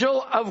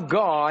angel of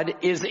God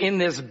is in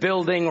this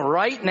building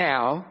right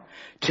now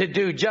to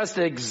do just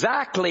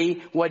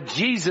exactly what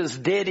Jesus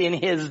did in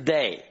His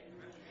day.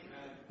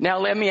 Now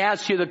let me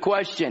ask you the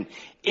question.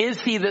 Is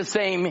He the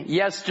same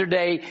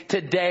yesterday,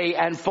 today,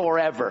 and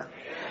forever?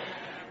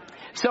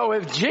 So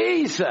if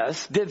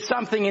Jesus did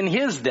something in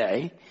His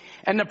day,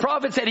 and the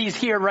prophet said He's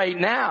here right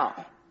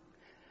now,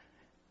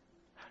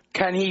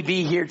 can He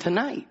be here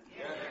tonight?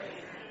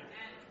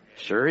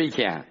 Sure He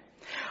can.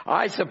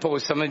 I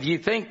suppose some of you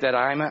think that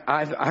I'm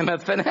a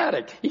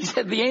fanatic. He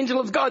said the angel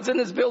of God's in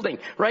this building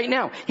right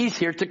now. He's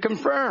here to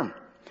confirm.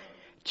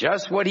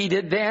 Just what He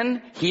did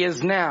then, He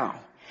is now.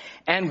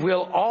 And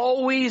will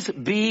always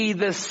be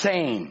the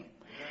same.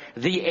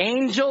 The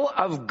angel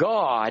of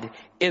God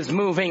is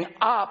moving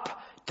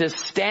up to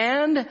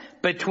stand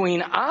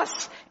between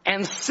us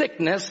and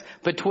sickness,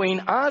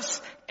 between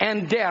us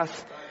and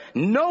death.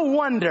 No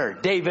wonder,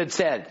 David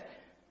said,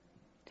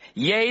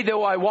 yea,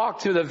 though I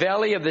walk through the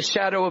valley of the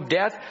shadow of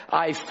death,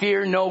 I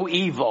fear no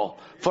evil,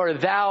 for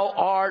thou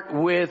art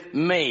with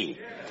me.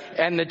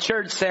 And the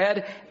church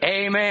said,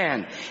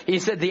 amen. He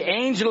said the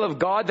angel of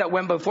God that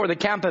went before the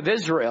camp of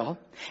Israel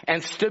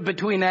and stood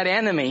between that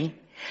enemy,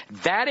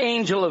 that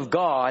angel of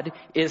God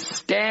is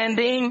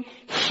standing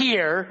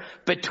here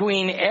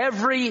between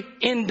every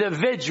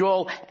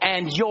individual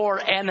and your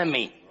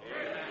enemy.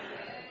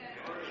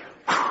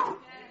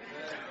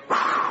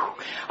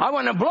 I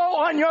want to blow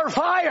on your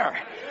fire.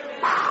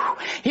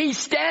 He's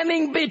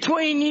standing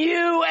between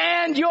you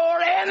and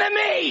your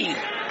enemy.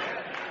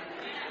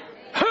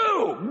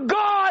 Who?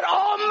 God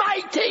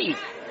Almighty.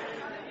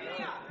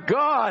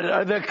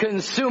 God, the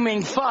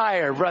consuming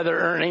fire, Brother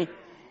Ernie.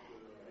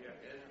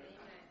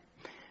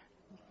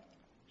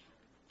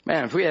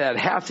 Man, if we had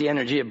half the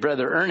energy of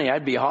Brother Ernie,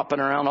 I'd be hopping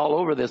around all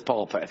over this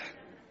pulpit.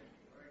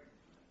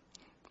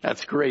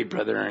 That's great,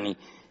 Brother Ernie.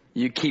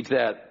 You keep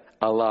that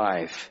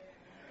alive.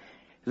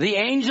 The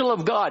angel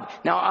of God.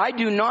 Now, I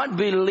do not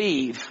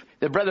believe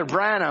that Brother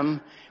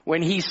Branham,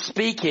 when he's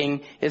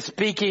speaking, is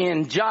speaking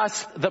in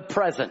just the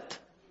present.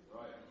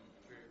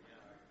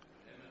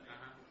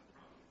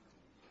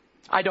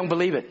 I don't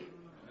believe it.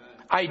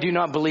 I do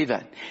not believe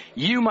that.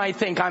 You might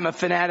think I'm a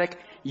fanatic.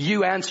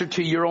 You answer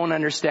to your own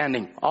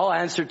understanding. I'll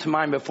answer to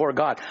mine before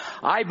God.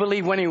 I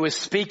believe when he was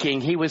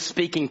speaking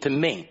to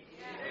me.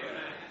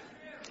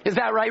 Is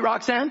that right,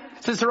 Roxanne?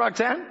 Sister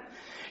Roxanne?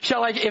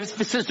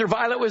 If Sister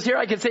Violet was here,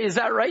 I could say, is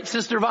that right,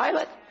 Sister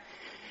Violet?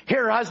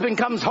 Here her husband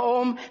comes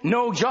home,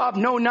 no job,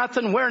 no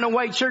nothing, wearing a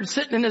white shirt,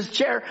 sitting in his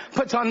chair,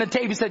 puts on the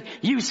tape, he said,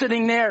 you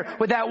sitting there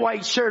with that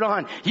white shirt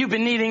on, you've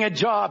been needing a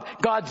job,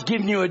 God's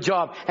given you a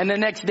job. And the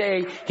next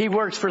day, he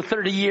works for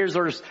 30 years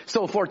or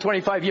so for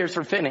 25 years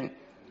for Finning.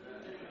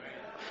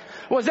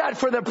 Was that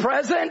for the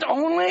present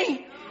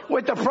only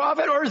with the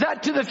prophet, or is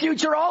that to the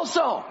future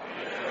also?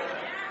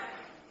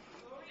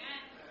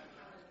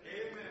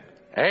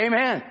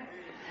 Amen.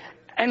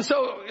 And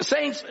so,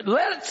 saints,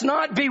 let's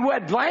not be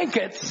wet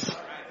blankets.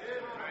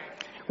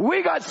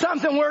 We got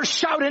something we're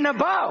shouting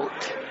about.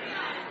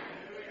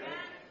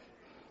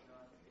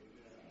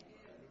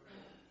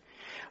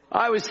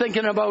 I was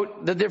thinking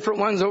about the different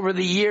ones over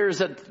the years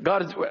that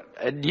God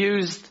had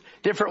used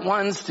different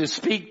ones to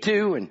speak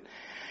to, and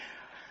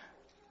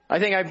I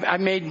think I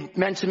made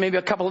mention maybe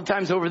a couple of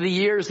times over the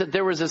years that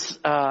there was this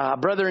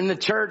brother in the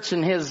church,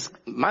 and his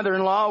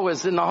mother-in-law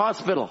was in the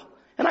hospital,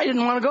 and I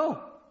didn't want to go.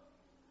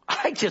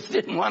 I just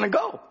didn't want to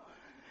go.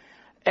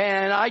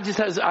 And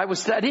I was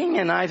studying,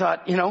 and I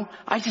thought,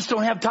 I just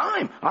don't have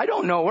time. I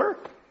don't know her.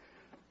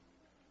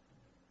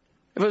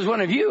 If it was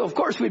one of you, of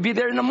course we'd be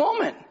there in a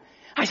moment.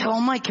 I said,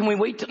 oh Mike, can we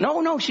wait?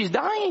 No, she's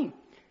dying.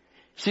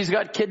 She's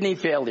got kidney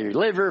failure,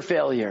 liver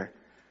failure.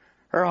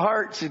 Her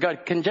heart, she's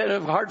got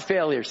congenital heart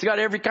failure. She's got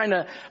every kind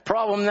of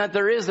problem that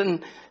there is.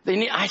 And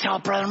I said, oh,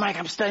 Brother Mike,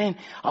 I'm studying.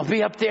 I'll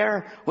be up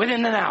there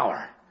within an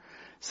hour.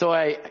 So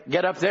I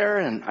get up there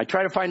and I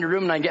try to find a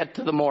room and I get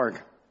to the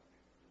morgue.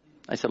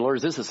 I said, Lord,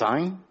 is this a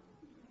sign?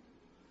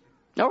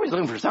 Nobody's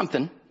looking for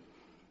something.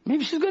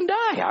 Maybe she's going to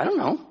die. I don't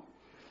know.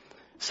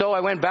 So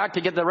I went back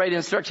to get the right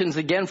instructions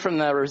again from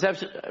the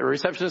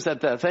receptionist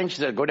at the thing.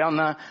 She said, go down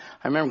the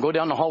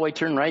hallway,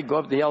 turn right, go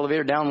up the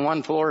elevator, down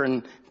one floor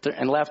and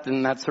left,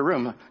 and that's the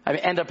room. I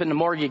end up in the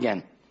morgue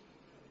again.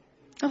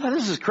 I thought,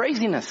 this is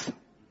craziness.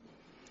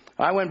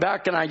 I went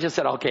back and I just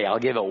said, okay, I'll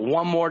give it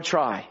one more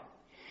try.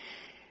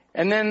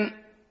 And then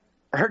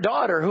her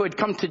daughter, who had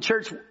come to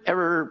church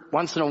every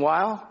once in a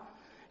while,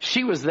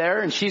 she was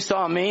there and she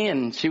saw me,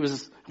 and she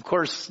was, of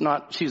course,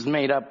 she's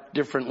made up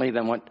differently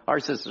than what our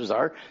sisters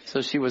are.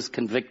 So she was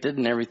convicted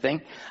and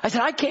everything. I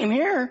said, I came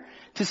here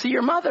to see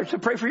your mother, to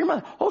pray for your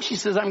mother. Oh, she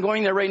says, I'm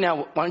going there right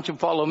now. Why don't you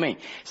follow me?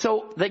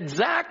 So the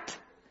exact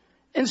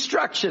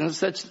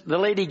instructions that the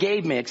lady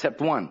gave me, except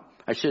one.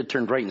 I should have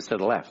turned right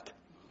instead of left.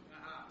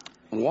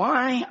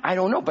 Why? I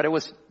don't know, but it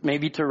was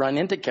maybe to run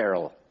into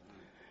Carol.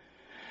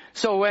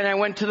 So when I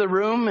went to the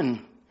room,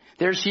 and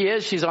there she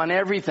is, she's on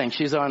everything.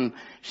 She's on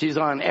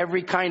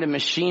every kind of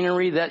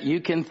machinery that you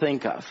can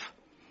think of.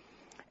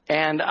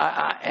 And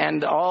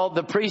all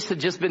the priests had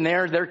just been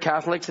there. They're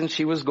Catholics, and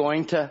she was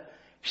going to,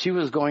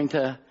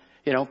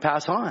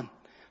 pass on.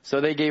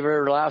 So they gave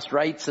her last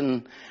rites,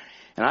 and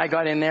I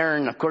got in there,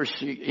 and of course,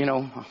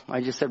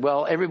 I just said,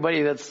 well,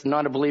 everybody that's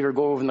not a believer,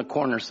 go over in the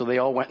corner. So they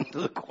all went into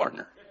the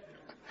corner.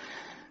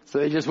 So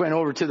they just went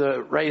over to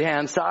the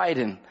right-hand side,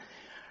 and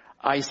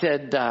I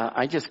said,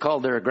 I just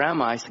called her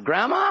Grandma. I said,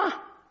 Grandma,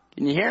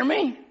 can you hear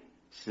me?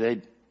 She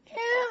said,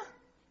 yeah.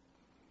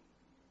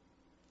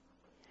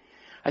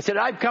 I said,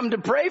 I've come to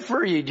pray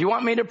for you. Do you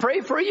want me to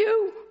pray for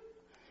you?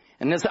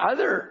 And this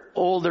other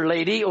older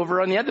lady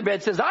over on the other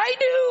bed says, I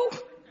do.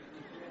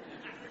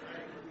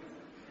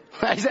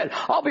 I said,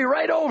 I'll be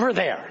right over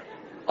there.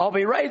 I'll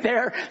be right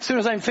there as soon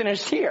as I'm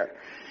finished here.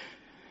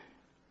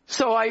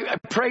 So I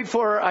prayed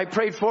for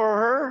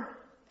her.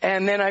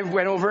 And then I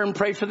went over and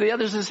prayed for the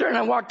other sister, and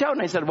I walked out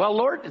and I said, well,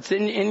 Lord, it's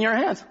in your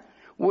hands.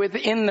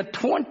 Within the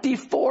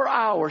 24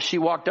 hours, she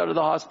walked out of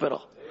the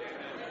hospital.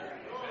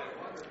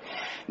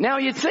 Now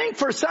you'd think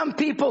for some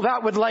people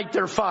that would light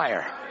their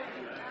fire.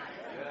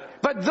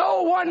 But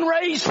though one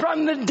raised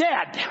from the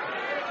dead,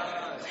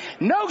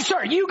 no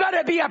sir, you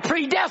gotta be a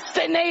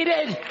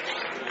predestinated.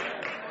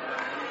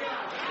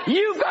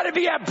 You've got to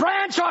be a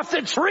branch off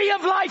the tree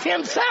of life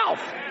himself.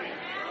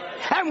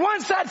 And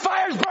once that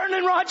fire's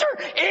burning, Roger,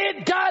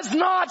 it does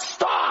not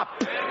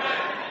stop.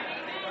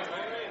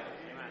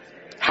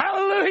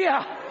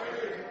 Hallelujah.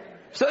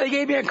 So they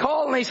gave me a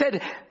call and they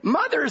said,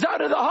 Mother's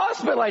out of the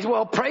hospital. I said,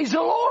 well, praise the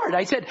Lord.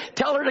 I said,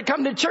 tell her to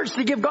come to church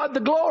to give God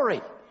the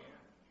glory.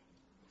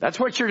 That's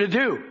what you're to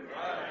do.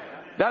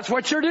 That's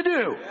what you're to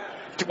do.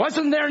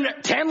 Wasn't there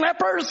 10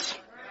 lepers?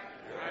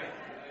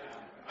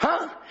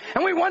 Huh?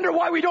 And we wonder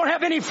why we don't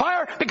have any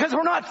fire, because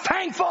we're not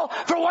thankful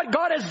for what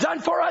God has done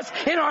for us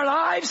in our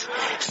lives.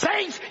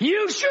 Saints,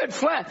 you should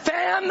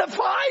fan the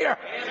fire.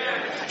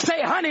 Amen.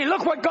 Say, honey,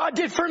 look what God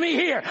did for me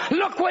here.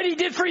 Look what he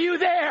did for you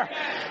there.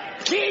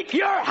 Amen. Keep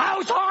your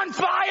house on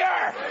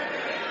fire.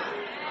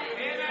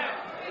 Amen.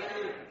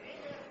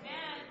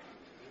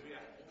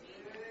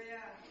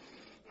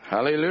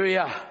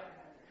 Hallelujah.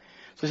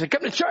 So he said,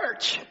 come to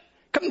church.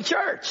 Come to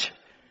church.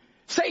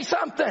 Say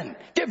something.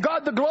 Give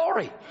God the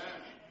glory.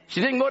 She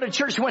didn't go to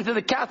church. She went to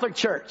the Catholic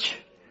Church.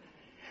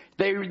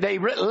 They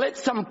lit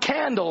some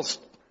candles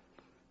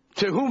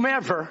to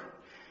whomever,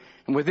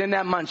 and within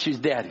that month she's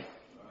dead.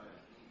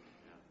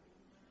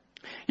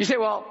 You say,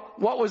 well,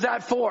 what was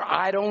that for?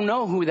 I don't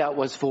know who that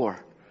was for.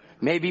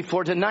 Maybe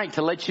for tonight,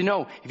 to let you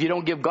know, if you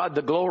don't give God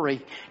the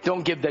glory,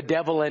 don't give the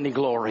devil any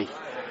glory.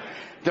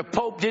 The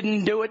Pope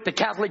didn't do it. The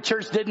Catholic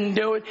Church didn't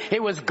do it.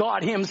 It was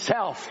God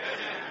himself.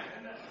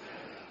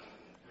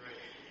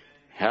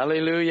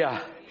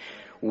 Hallelujah.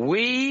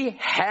 We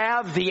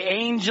have the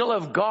angel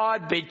of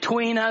God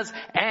between us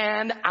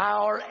and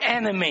our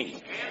enemy.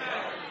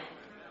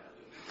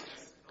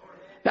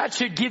 That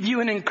should give you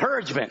an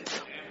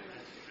encouragement.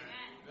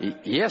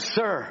 Yes,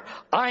 sir.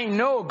 I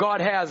know God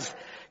has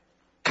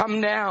come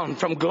down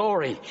from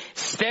glory,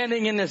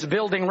 standing in this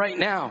building right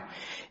now.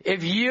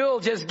 If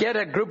you'll just get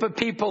a group of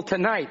people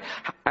tonight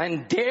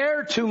and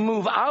dare to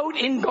move out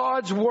in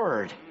God's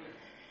word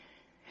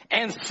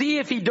and see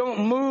if he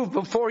don't move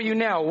before you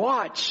now.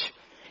 Watch.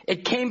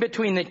 It came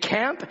between the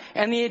camp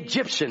and the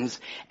Egyptians,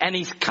 and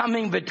he's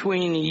coming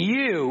between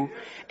you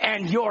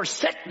and your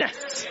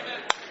sickness.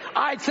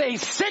 I'd say,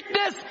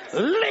 sickness,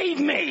 leave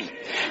me,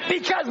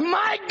 because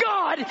my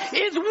God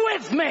is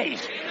with me,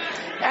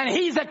 and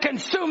he's a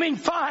consuming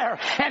fire,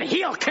 and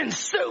he'll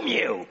consume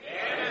you.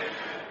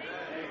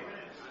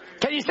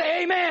 Can you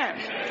say amen?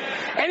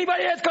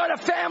 Anybody that's got a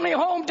family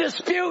home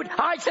dispute,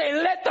 I say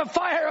let the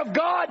fire of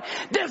God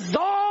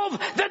dissolve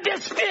the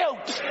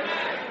dispute.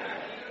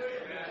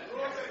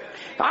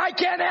 I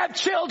can't have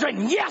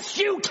children. Yes,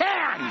 you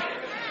can.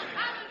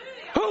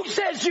 Who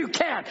says you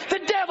can't? The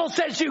devil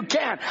says you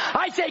can't.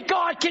 I say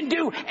God can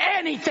do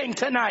anything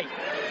tonight.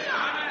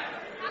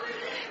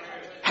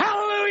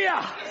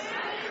 Hallelujah.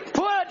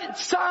 Put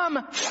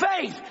some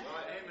faith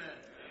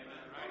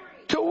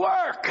to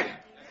work.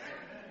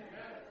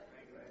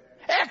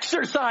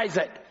 Exercise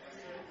it.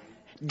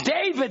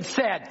 David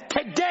said,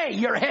 today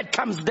your head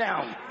comes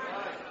down.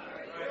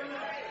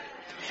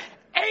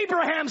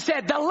 Abraham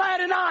said, the lad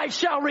and I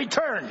shall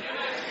return.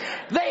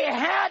 They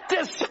had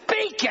to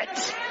speak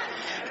it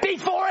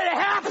before it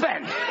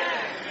happened.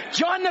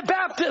 John the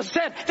Baptist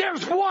said,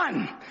 there's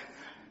one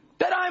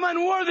that I'm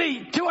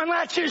unworthy to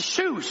unlatch his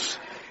shoes,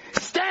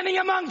 standing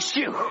amongst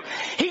you.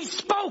 He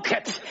spoke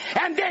it,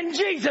 and then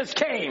Jesus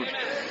came.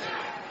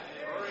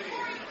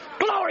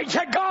 Glory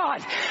to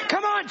God.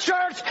 Come on,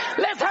 church.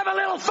 Let's have a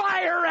little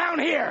fire around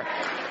here.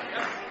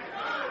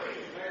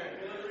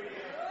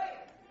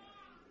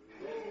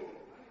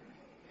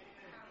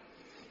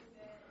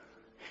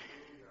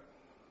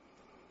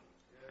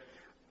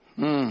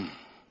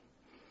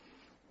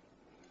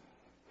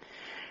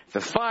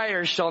 The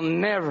fire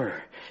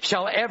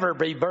shall ever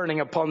be burning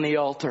upon the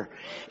altar.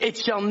 It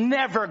shall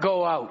never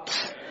go out.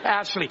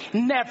 Ashley,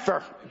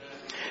 never.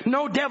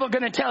 No devil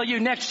going to tell you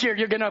next year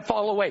you're going to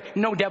fall away.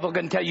 No devil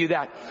going to tell you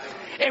that.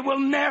 It will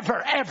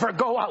never, ever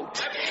go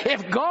out.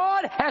 If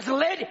God has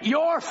lit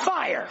your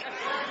fire,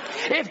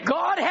 if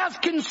God has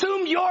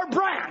consumed your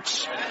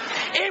branch,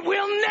 it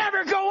will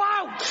never go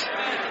out.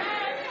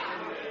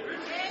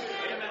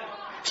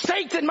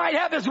 Satan might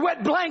have his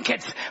wet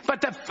blankets,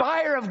 but the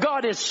fire of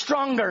God is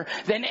stronger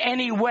than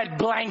any wet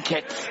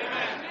blanket.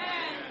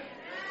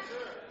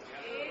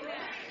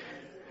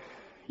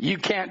 You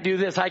can't do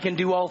this. I can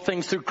do all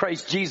things through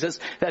Christ Jesus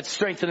that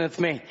strengtheneth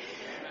me.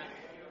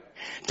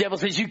 Devil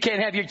says you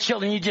can't have your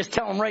children. You just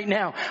tell them right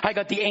now, I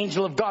got the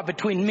angel of God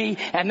between me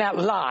and that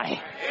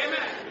lie.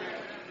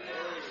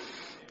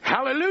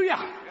 Hallelujah.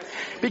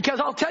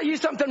 Because I'll tell you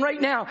something right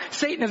now.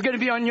 Satan is going to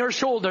be on your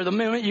shoulder the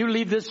minute you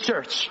leave this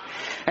church.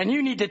 And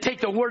you need to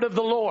take the word of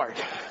the Lord.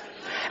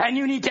 And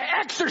you need to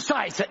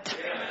exercise it.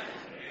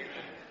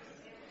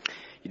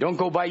 You don't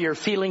go by your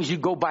feelings, you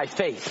go by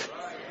faith.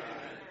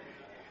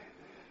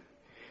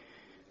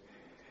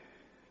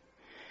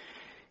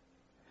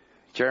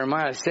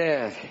 Jeremiah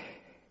said,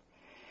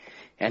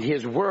 and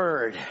his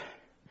word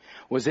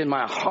was in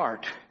my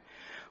heart,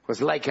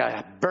 was like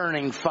a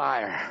burning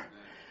fire.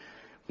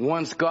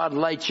 Once God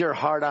lights your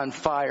heart on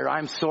fire,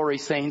 I'm sorry,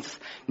 saints,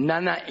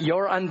 none of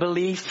your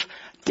unbelief,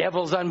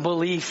 devil's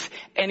unbelief,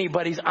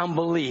 anybody's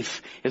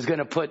unbelief is going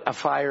to put a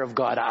fire of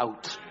God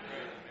out.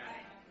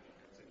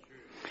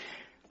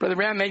 Brother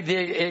Branham made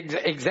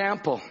the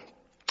example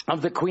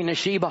of the Queen of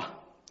Sheba.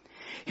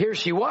 Here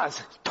she was,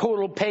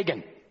 total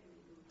pagan.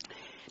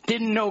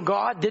 Didn't know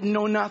God, didn't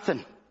know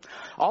nothing.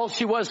 All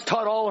she was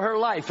taught all her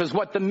life is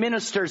what the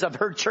ministers of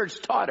her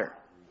church taught her.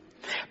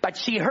 But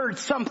she heard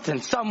something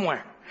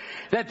somewhere,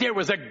 that there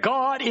was a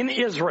God in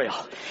Israel.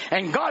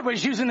 And God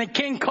was using a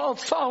king called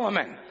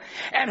Solomon.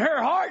 And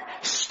her heart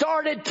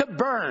started to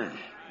burn.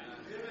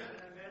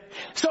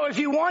 So if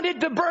you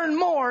wanted to burn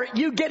more,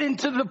 you get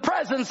into the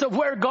presence of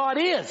where God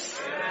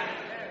is.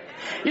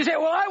 You say,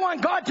 well, I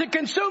want God to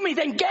consume me.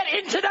 Then get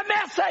into the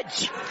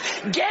message.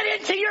 Get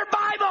into your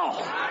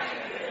Bible.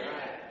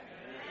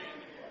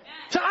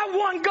 So I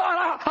want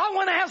God. I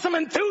want to have some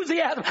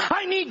enthusiasm.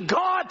 I need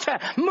God to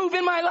move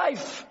in my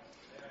life.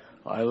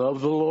 I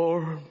love the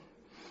Lord.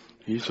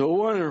 He's so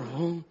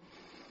wonderful.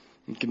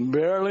 You can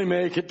barely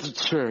make it to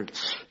church.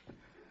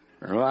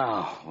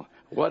 Wow.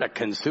 What a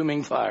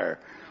consuming fire.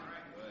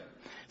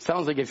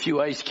 Sounds like a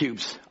few ice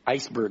cubes,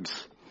 icebergs.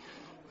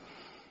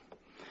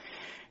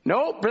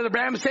 No, Brother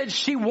Branham said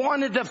she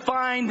wanted to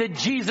find the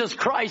Jesus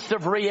Christ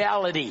of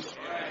reality.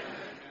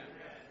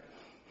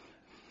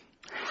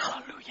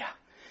 Hallelujah.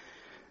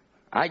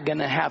 I'm going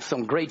to have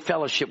some great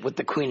fellowship with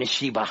the Queen of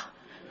Sheba.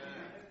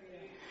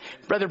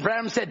 Brother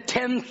Branham said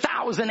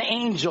 10,000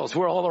 angels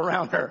were all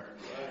around her.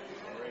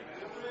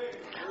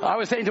 I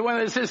was saying to one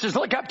of the sisters,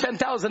 look up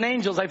 10,000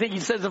 angels. I think he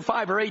says it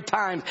 5 or 8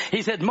 times.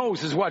 He said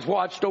Moses was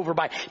watched over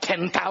by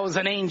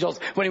 10,000 angels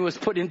when he was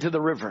put into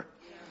the river.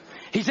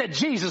 He said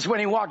Jesus, when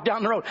he walked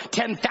down the road,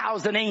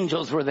 10,000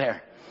 angels were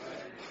there.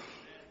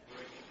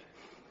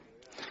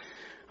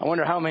 I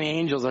wonder how many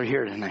angels are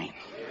here tonight.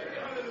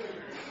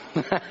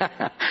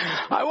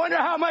 I wonder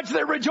how much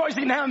they're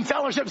rejoicing now in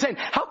fellowship, saying,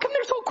 how come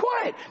they're so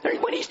quiet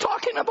when he's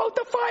talking about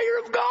the fire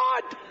of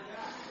God?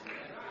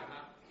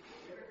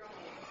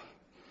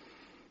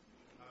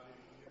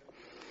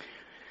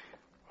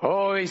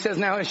 Oh, he says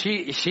now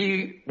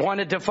she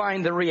wanted to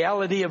find the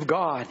reality of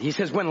God. He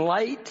says when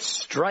light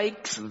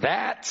strikes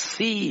that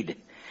seed,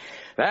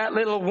 that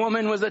little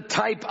woman was a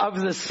type of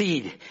the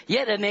seed,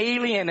 yet an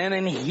alien and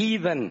an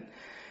heathen.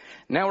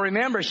 Now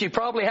remember, she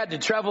probably had to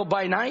travel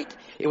by night.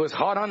 It was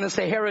hot on the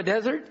Sahara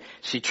Desert.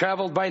 She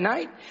traveled by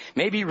night,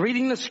 maybe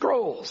reading the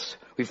scrolls.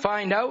 We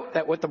find out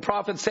that what the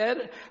prophet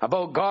said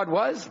about God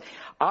was,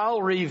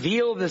 I'll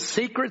reveal the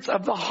secrets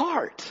of the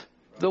heart.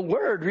 The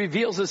word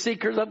reveals the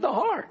secrets of the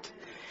heart.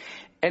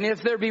 And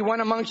if there be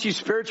one amongst you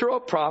spiritual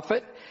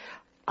prophet,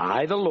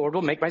 I, the Lord,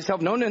 will make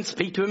myself known and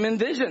speak to him in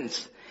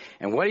visions.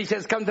 And what he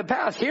says come to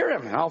pass, hear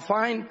him. And I'll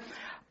find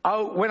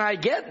out when I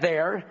get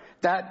there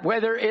that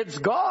whether it's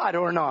God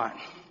or not.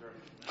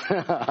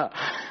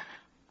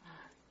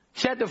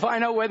 She had to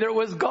find out whether it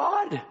was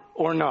God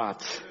or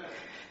not.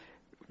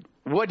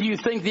 What do you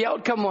think the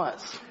outcome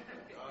was?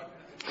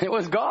 It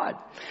was God.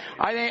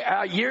 I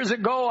think years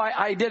ago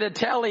I did a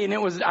tally, and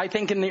it was, I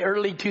think, in the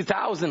early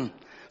 2000s.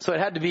 So it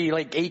had to be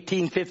like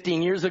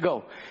 15 years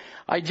ago.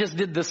 I just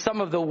did the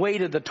sum of the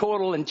weight of the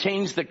total and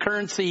changed the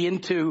currency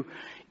into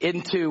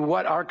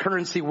what our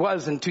currency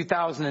was in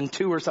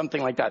 2002 or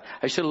something like that.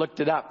 I should have looked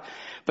it up.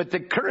 But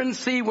the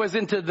currency was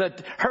into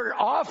her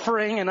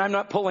offering, and I'm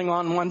not pulling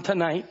on one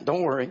tonight.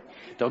 Don't worry.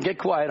 Don't get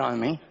quiet on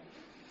me.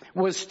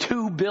 Was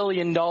 $2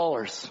 billion.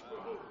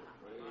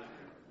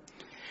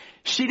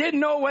 She didn't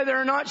know whether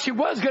or not she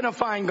was going to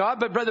find God,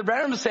 but Brother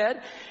Branham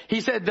said, he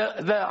said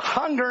the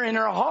hunger in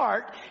her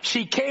heart,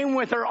 she came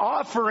with her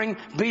offering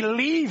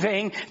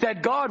believing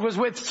that God was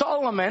with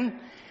Solomon,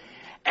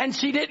 and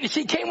she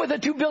came with a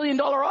 $2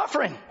 billion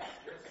offering.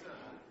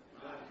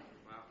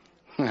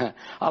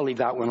 I'll leave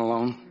that one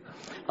alone.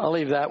 I'll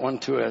leave that one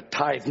to a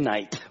tithe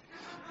night.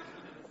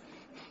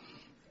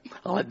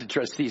 I'll let the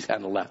trustees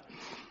handle that.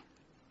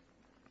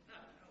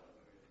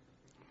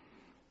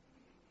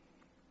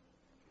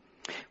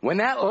 When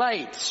that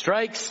light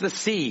strikes the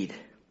seed,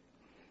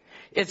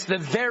 it's the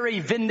very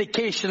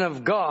vindication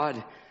of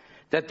God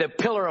that the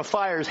pillar of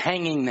fire is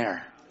hanging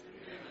there.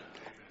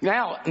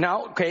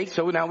 Okay,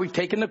 so now we've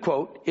taken the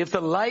quote. If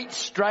the light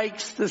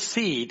strikes the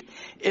seed,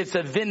 it's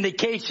a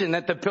vindication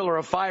that the pillar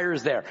of fire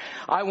is there.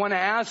 I want to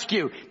ask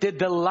you, did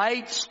the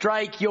light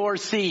strike your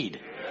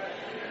seed?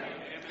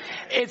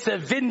 It's a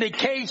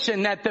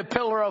vindication that the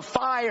pillar of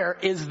fire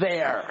is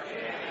there.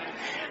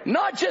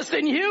 Not just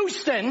in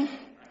Houston,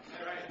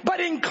 but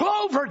in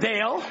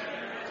Cloverdale,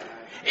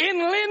 in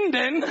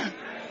Linden.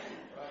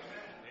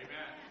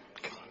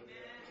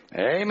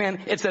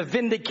 Amen. It's a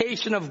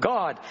vindication of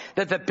God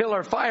that the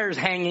pillar of fire is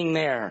hanging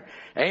there.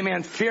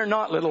 Amen. Fear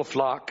not, little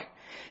flock.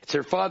 It's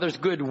your Father's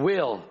good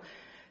will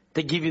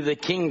to give you the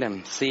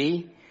kingdom.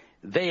 See?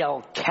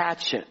 They'll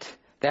catch it.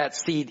 That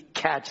seed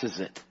catches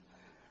it.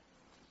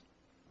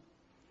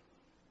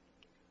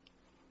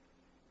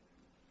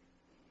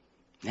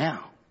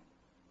 Now,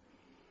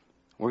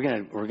 we're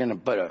gonna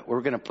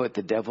put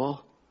the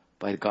devil,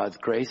 by God's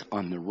grace,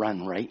 on the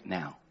run right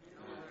now.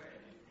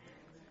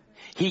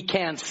 He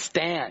can't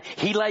stand.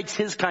 He likes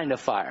his kind of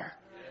fire.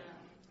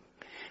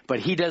 But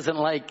he doesn't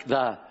like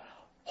the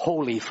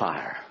holy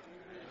fire.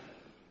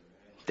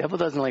 The devil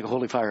doesn't like the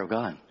holy fire of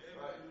God.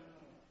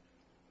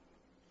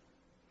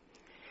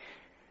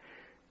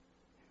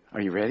 Are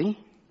you ready?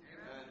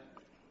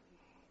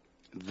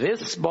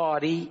 This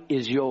body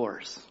is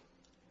yours.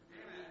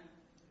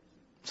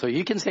 So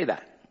you can say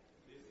that.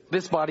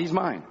 This body's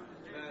mine.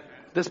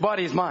 This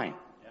body is mine.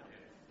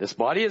 This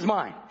body is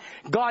mine.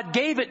 God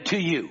gave it to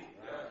you.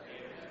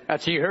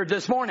 That's what you heard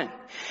this morning.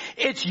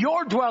 It's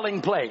your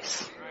dwelling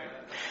place.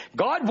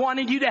 God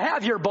wanted you to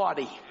have your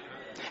body.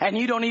 And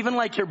you don't even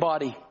like your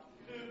body.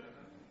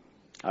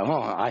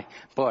 Let's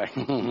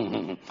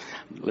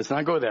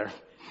not go there.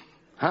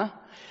 Huh?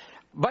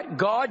 But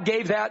God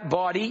gave that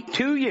body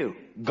to you.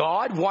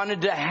 God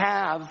wanted to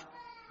have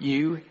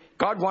you.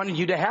 God wanted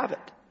you to have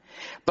it.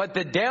 But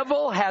the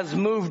devil has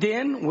moved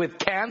in with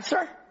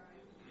cancer,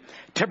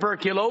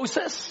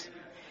 tuberculosis,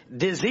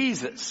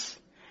 diseases.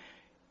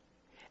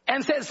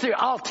 And says to you,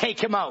 I'll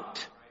take him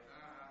out.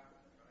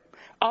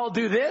 I'll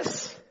do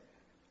this.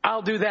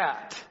 I'll do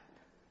that.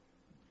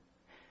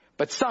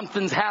 But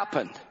something's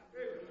happened.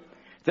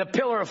 The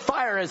pillar of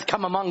fire has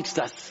come amongst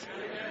us.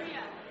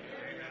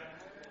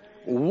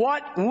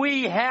 What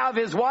we have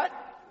is what?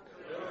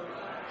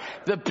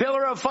 The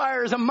pillar of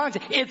fire is amongst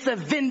us. It's a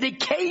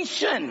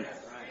vindication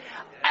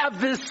of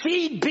the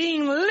seed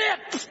being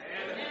lit.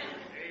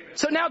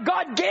 So now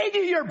God gave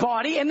you your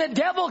body, and the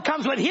devil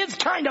comes with his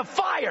kind of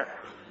fire.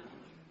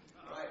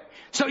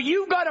 So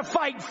you've got to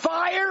fight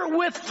fire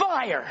with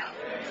fire.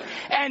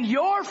 And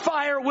your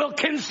fire will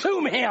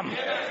consume him.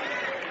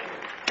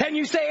 Can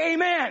you say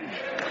amen?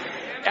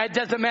 It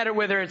doesn't matter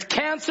whether it's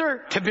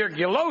cancer,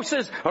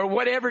 tuberculosis, or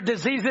whatever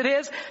disease it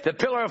is. The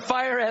pillar of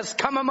fire has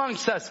come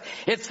amongst us.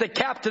 It's the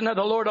captain of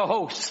the Lord of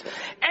hosts.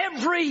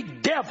 Every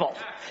devil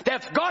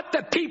that's got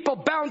the people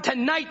bound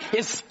tonight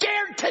is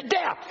scared to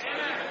death.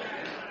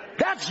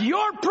 That's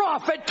your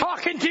prophet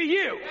talking to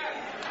you.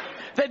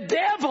 The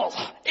devil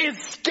is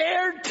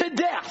scared to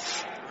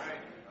death.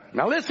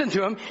 Now listen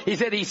to him. He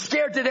said he's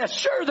scared to death.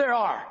 Sure there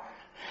are.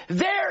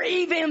 They're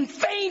even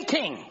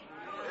fainting.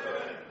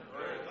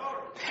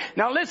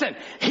 Now listen,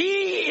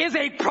 he is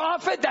a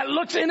prophet that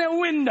looks in a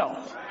window.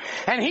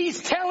 And he's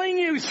telling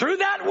you through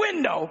that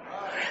window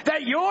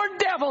that your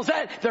devils,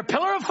 that their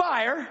pillar of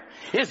fire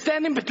is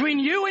standing between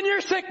you and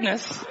your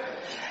sickness.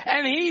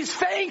 And he's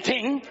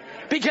fainting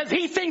because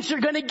he thinks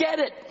you're going to get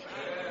it.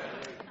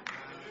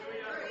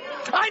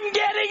 I'm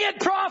getting it,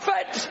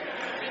 prophet.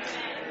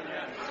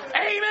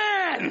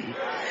 Amen.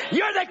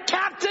 You're the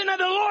captain of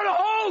the Lord of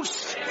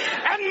hosts,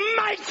 and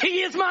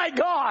mighty is my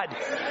God.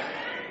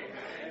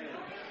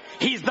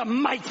 He's the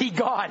mighty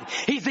God.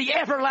 He's the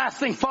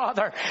everlasting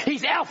Father.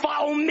 He's Alpha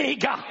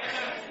Omega.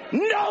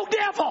 No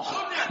devil,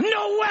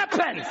 no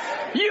weapon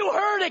you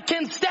heard it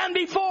can stand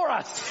before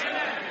us.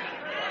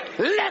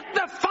 Let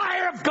the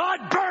fire of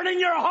God burn in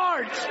your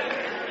heart.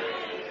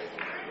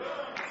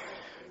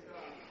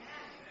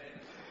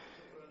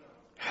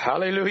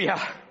 Hallelujah.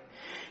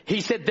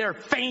 He said they're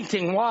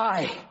fainting.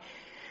 Why?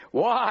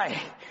 Why?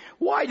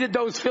 Why did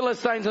those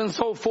Philistines and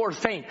so forth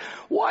faint?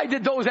 Why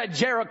did those at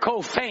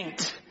Jericho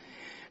faint?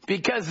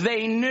 Because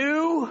they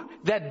knew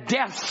that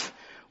death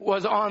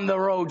was on the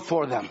road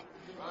for them.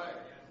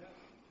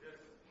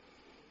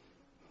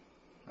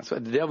 That's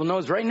what the devil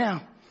knows right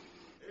now.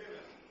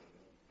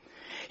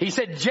 He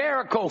said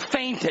Jericho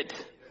fainted.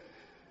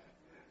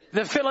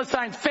 The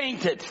Philistines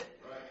fainted.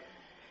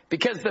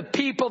 Because the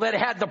people that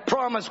had the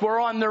promise were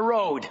on the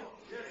road.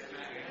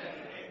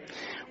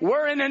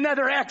 We're in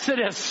another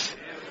Exodus.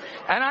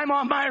 And I'm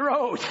on my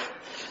road.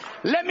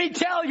 Let me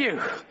tell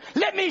you.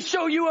 Let me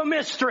show you a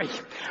mystery.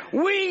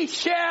 We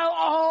shall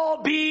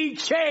all be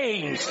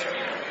changed.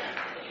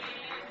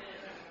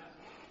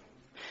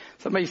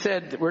 Somebody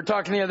said, we were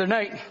talking the other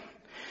night.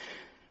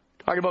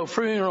 Talking about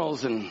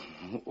funerals and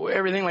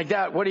everything like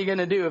that. What are you going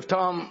to do if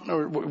Tom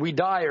or we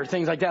die or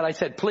things like that? I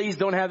said, please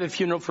don't have a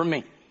funeral for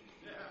me.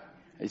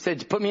 He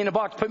said, put me in a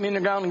box, put me in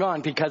the ground and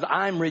gone, because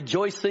I'm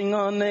rejoicing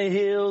on the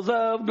hills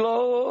of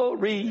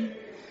glory.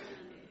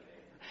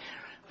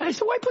 I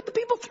said, why put the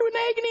people through an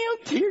agony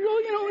of tears?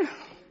 You know,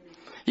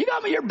 you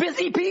got me, you're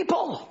busy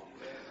people.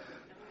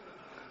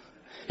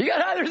 You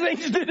got other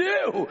things to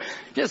do.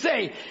 Just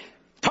say,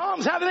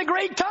 Tom's having a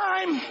great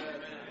time.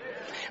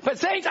 But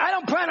saints, I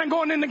don't plan on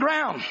going in the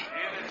ground.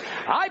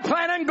 I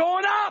plan on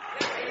going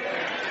up.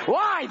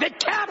 Why? The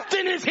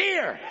captain is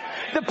here.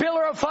 The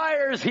pillar of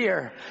fire is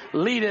here.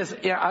 Lead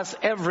us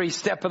every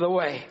step of the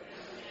way.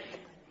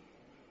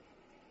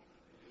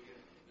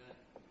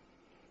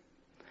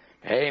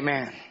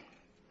 Amen.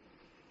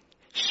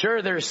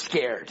 Sure, they're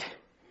scared.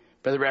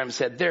 Brother Branham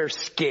said they're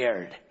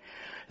scared.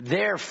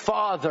 Their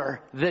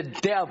father, the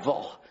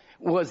devil,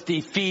 was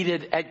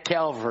defeated at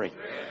Calvary.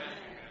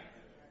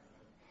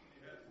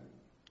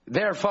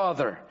 Their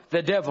father,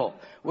 the devil,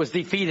 was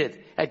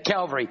defeated at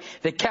Calvary.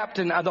 The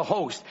captain of the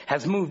host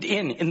has moved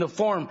in the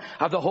form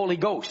of the Holy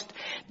Ghost.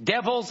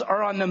 Devils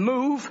are on the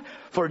move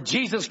for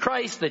Jesus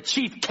Christ, the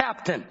chief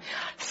captain,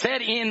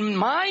 said, in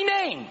my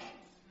name,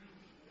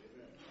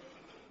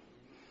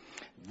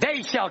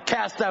 they shall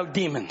cast out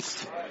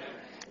demons.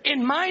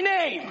 In my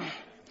name.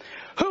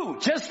 Who?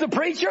 Just the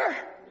preacher?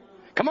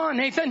 Come on,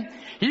 Nathan.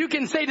 You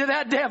can say to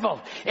that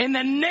devil, in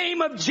the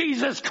name of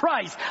Jesus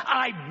Christ,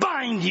 I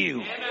bind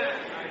you.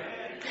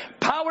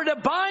 Power to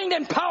bind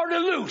and power to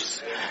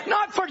loose.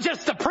 Not for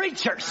just the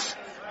preachers.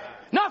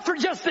 Not for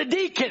just the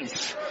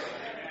deacons.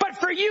 But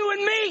for you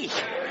and me.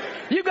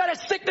 You got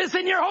a sickness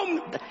in your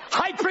home.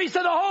 High priest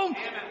of the home,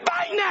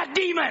 bind that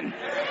demon.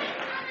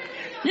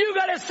 You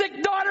got a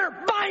sick daughter,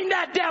 bind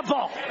that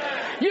devil.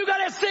 You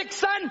got a sick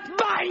son,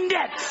 bind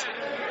it.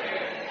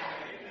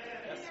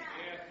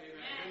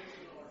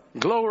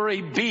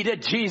 Glory be to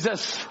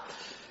Jesus.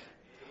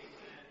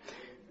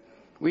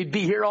 We'd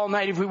be here all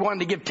night if we wanted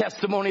to give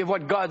testimony of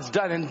what God's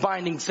done in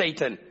binding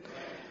Satan.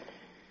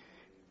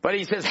 But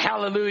he says,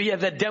 hallelujah,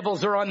 the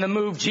devils are on the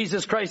move.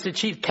 Jesus Christ, the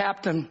chief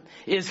captain,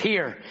 is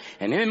here.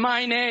 And in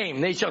my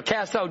name, they shall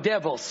cast out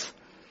devils.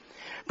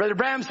 Brother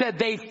Branham said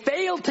they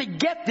failed to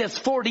get this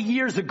 40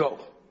 years ago.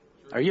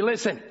 Are you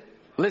listening?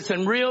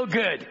 Listen real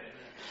good.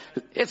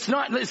 It's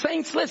not,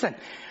 saints, listen.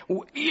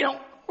 You know,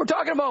 we're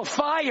talking about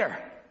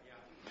fire.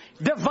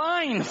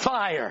 Divine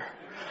fire.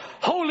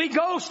 Holy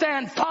Ghost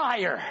and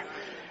fire.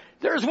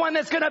 There's one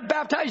that's going to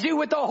baptize you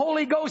with the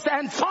Holy Ghost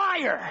and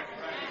fire.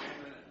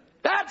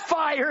 That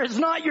fire is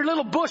not your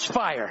little bush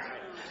fire.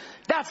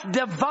 That's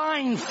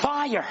divine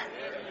fire.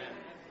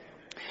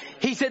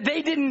 He said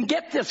they didn't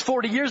get this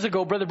 40 years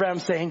ago, Brother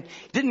Branham's saying.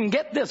 Didn't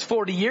get this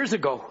 40 years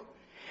ago.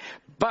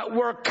 But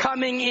we're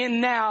coming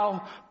in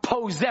now,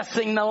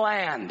 possessing the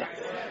land.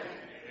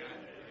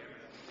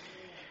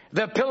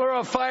 The pillar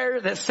of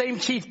fire, the same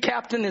chief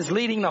captain is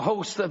leading the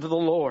host of the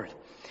Lord.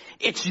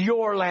 It's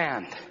your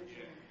land.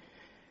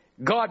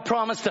 God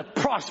promised to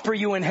prosper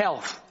you in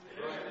health.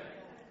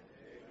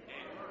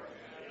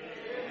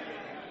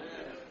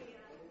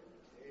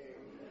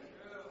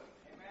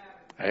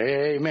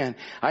 Amen.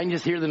 I can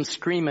just hear them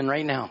screaming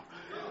right now.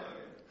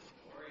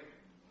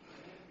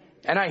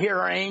 And I hear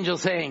our angel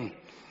saying,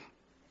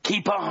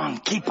 keep on,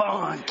 keep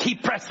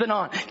pressing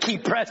on,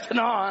 keep pressing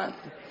on.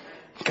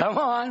 Come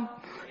on.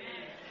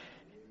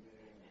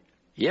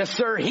 Yes,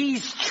 sir.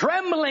 He's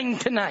trembling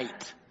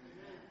tonight.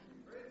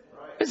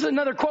 This is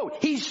another quote.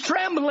 He's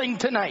trembling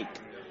tonight.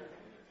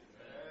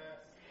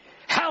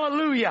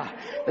 Hallelujah.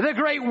 The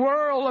great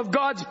whirl of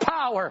God's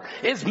power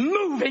is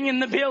moving in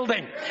the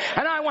building.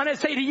 And I want to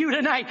say to you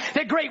tonight,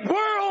 the great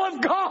whirl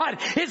of God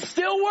is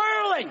still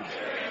whirling.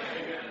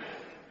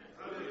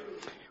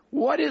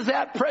 What is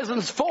that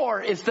presence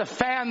for? It's to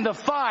fan the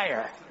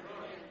fire.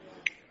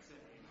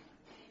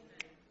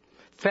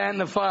 Fan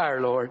the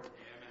fire, Lord.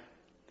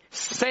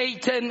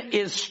 Satan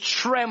is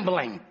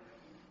trembling.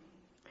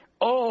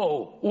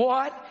 Oh,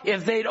 what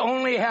if they'd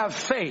only have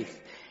faith?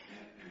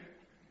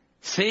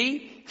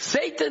 See,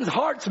 Satan's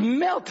heart's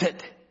melted.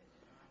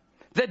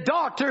 The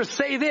doctors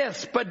say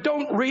this, but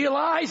don't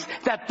realize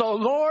that the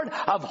Lord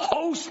of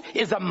hosts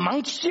is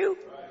amongst you.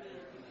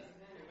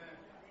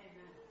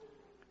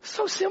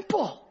 So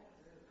simple.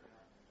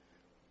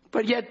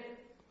 But yet,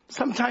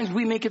 sometimes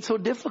we make it so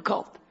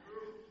difficult.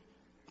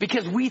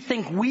 Because we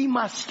think we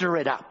muster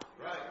it up.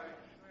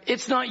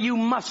 It's not you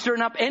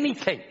mustering up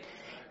anything.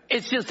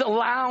 It's just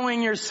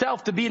allowing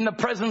yourself to be in the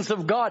presence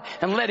of God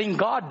and letting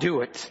God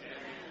do it.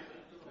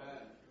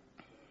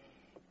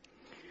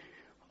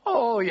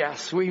 Oh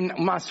yes, we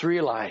must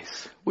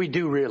realize, we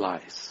do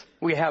realize,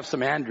 we have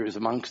some Andrews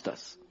amongst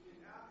us.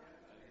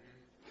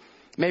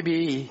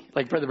 Maybe,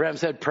 like Brother Branham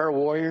said, prayer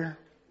warrior,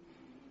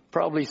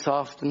 probably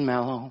soft and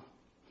mellow.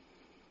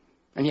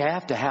 And you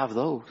have to have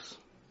those.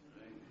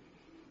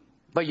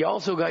 But you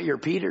also got your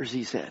Peters,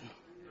 he said.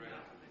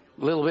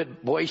 A little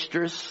bit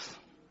boisterous.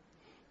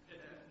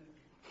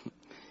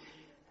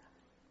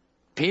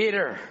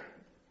 Peter,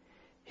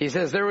 he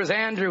says, there was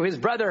Andrew, his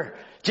brother,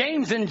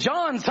 James and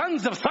John,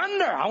 sons of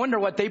thunder. I wonder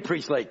what they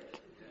preached like.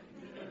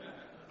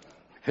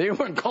 They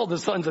weren't called the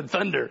sons of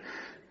thunder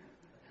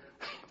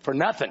for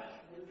nothing.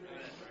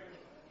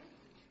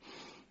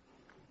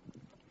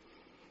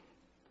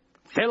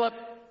 Philip,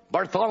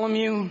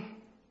 Bartholomew,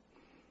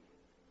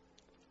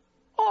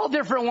 all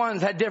different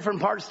ones had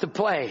different parts to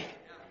play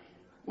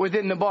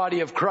within the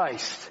body of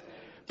Christ.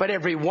 But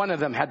every one of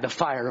them had the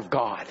fire of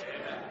God.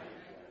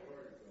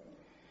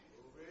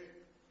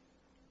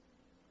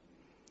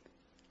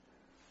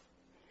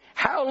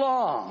 How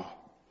long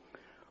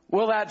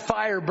will that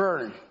fire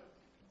burn?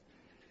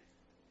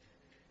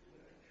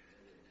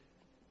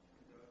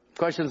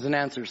 Questions and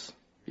answers.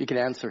 You can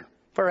answer.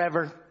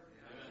 Forever.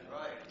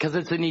 Because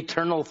it's an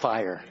eternal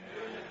fire.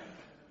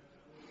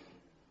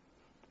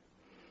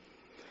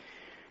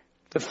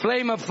 The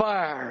flame of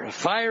fire.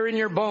 Fire in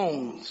your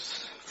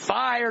bones.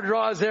 Fire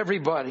draws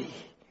everybody.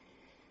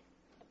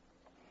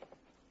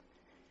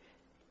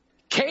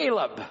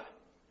 Caleb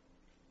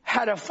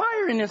had a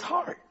fire in his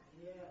heart.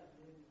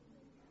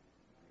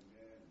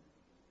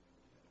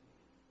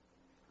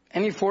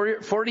 Any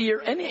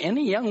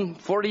young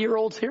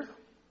 40-year-olds here?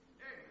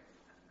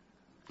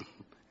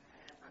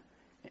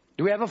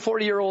 Do we have a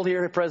 40-year-old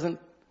here at present?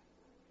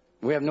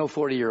 We have no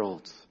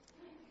 40-year-olds.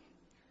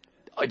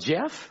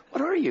 Jeff,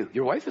 what are you?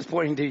 Your wife is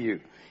pointing to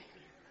you.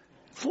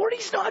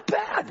 40's not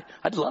bad.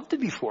 I'd love to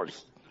be 40.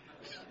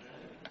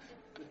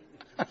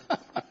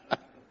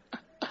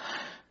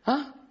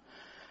 Huh?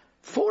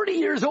 40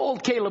 years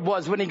old Caleb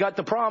was when he got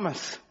the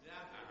promise.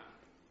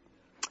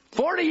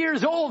 40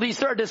 years old, he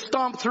started to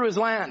stomp through his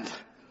land.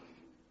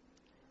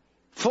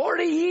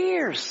 40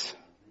 years.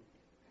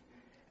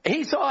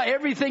 He saw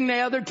everything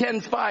the other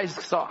 10 spies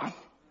saw.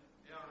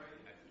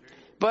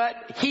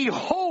 But he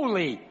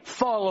wholly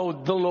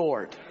followed the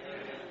Lord.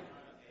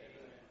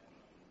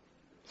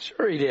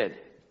 Sure he did.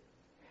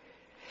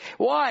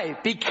 Why?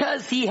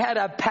 Because he had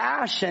a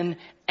passion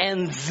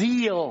and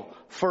zeal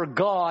for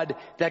God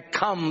that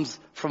comes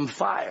from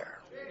fire.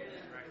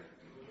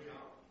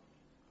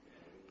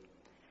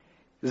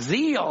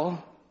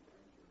 Zeal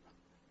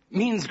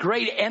means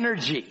great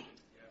energy.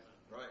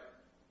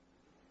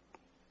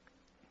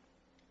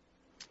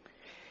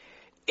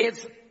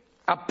 It's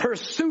a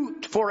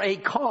pursuit for a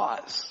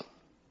cause.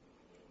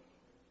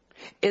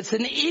 It's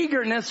an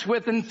eagerness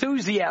with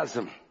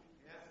enthusiasm.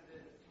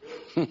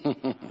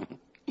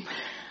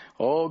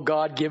 Oh,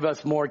 God, give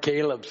us more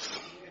Calebs.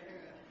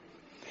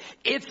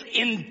 It's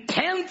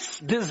intense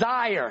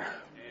desire.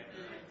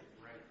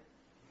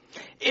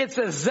 It's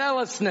a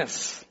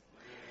zealousness.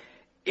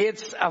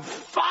 It's a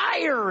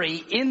fiery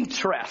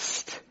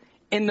interest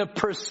in the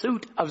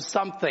pursuit of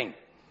something.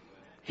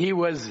 He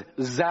was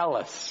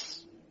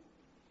zealous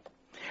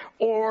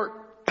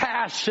or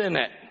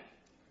passionate.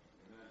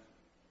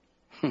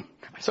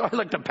 So I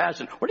looked at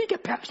passion. Where do you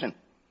get passion?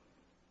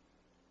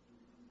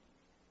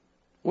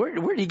 Where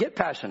do you get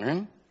passion,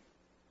 right?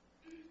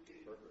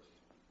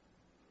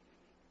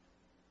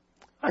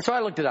 So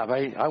I looked it up.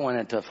 I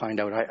wanted to find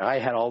out. I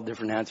had all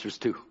different answers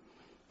too.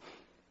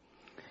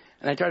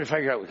 And I tried to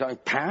figure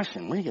out,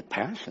 passion, where do you get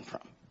passion from?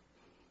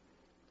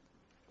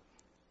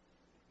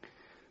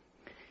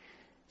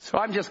 So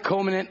I'm just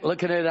combing it,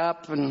 looking it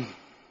up, and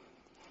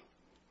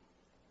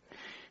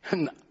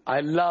I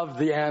love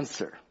the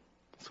answer.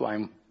 That's why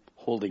I'm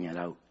holding it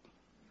out.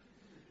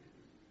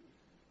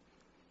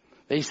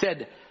 They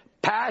said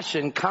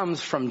passion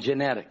comes from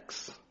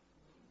genetics.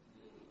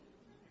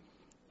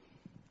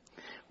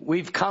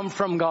 we've come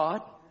from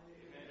God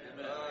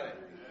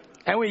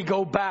and we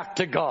go back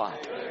to God.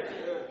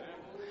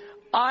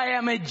 I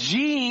am a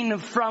gene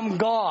from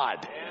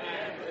God.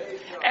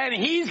 And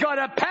He's got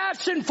a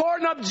passion for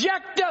an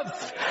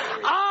objective.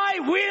 I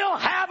will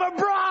have a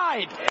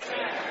bride.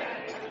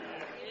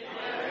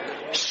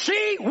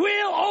 She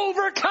will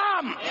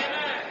overcome.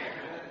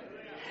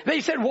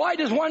 They said, why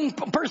does one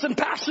person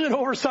passionate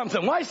over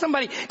something? Why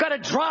somebody got a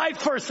drive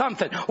for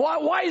something?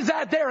 Why is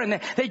that there? And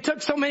they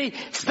took so many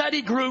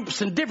study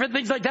groups and different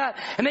things like that,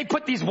 and they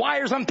put these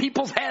wires on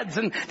people's heads,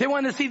 and they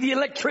wanted to see the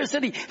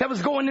electricity that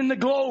was going in the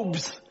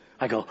globes.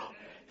 I go,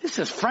 this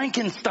is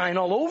Frankenstein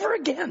all over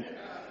again.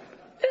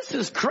 This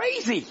is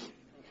crazy.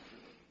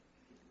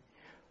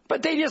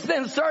 But they just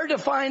then started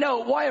to find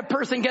out why a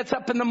person gets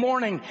up in the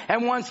morning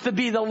and wants to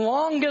be the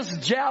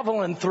longest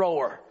javelin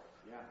thrower.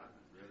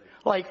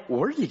 Like,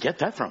 where do you get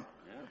that from?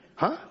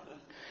 Huh?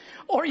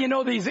 Or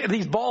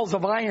these balls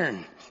of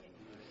iron.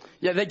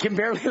 Yeah, they can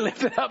barely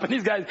lift it up, and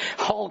these guys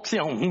hulks,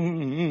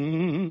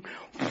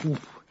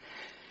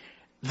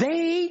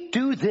 They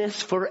do this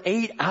for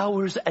 8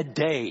 hours a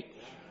day.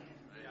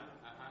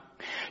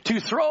 To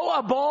throw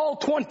a ball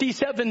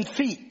 27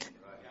 feet.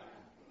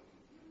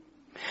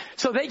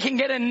 So they can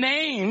get a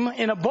name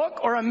in a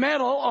book or a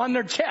medal on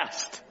their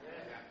chest.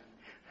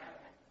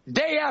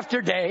 Day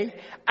after day,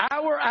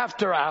 hour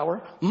after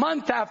hour,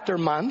 month after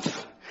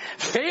month,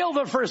 fail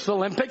the first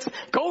Olympics,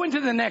 go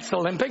into the next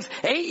Olympics.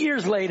 8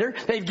 years later,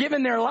 they've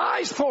given their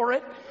lives for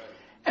it,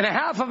 and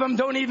half of them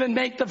don't even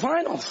make the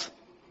finals.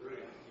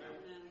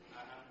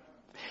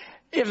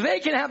 If they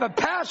can have a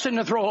passion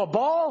to throw a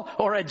ball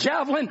or a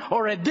javelin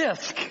or a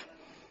disc,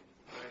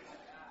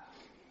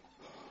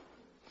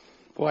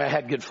 boy, I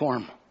had good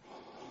form.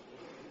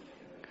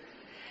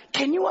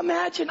 Can you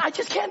imagine? I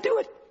just can't do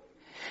it.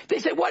 They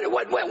say,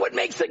 what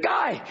makes a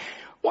guy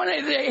want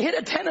to hit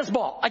a tennis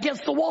ball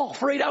against the wall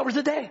for 8 hours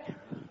a day?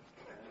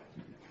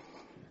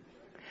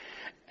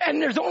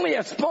 And there's only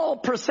a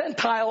small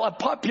percentile of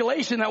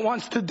population that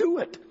wants to do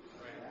it.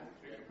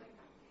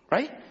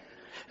 Right?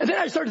 And then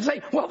I started to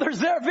say, well,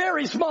 there's a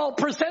very small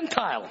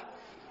percentile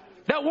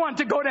that want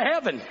to go to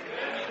heaven.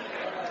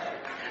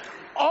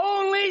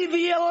 Only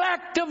the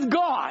elect of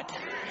God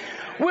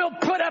will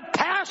put a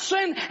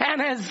passion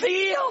and a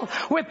zeal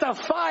with the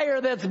fire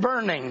that's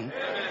burning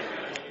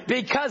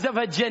because of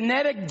a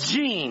genetic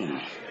gene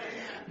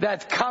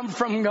that's come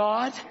from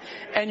God,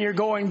 and you're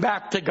going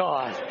back to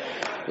God.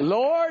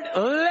 Lord,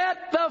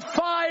 let the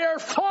fire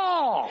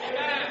fall.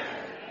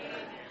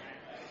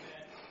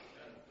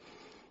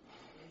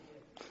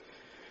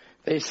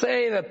 They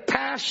say the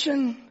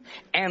passion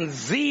and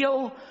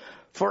zeal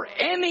for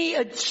any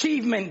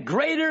achievement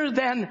greater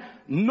than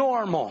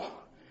normal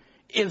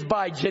is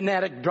by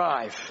genetic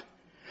drive.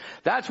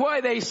 That's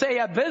why they say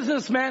a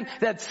businessman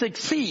that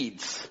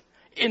succeeds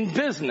in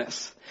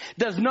business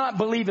does not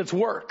believe it's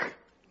work.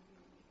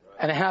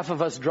 And half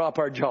of us drop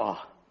our jaw.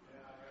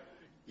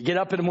 You get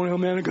up in the morning, oh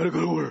man, I gotta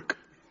go to work.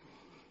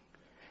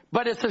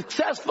 But a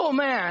successful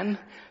man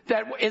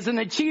that is an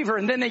achiever,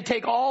 and then they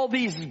take all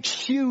these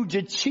huge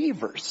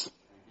achievers.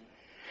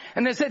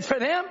 And they said for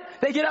them,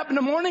 they get up in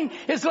the morning,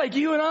 it's like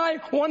you and I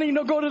wanting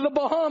to go to the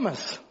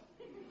Bahamas.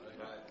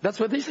 That's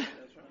what they say.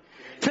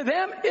 To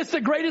them, it's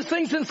the greatest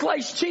thing since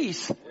sliced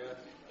cheese.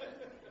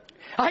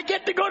 I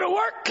get to go to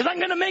work because I'm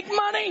going to make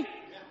money.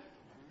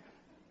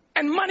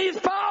 And money is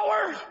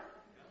power.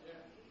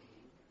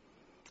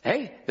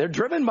 Hey, they're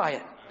driven by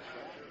it.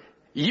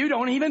 You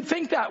don't even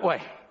think that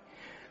way.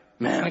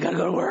 Man, I got to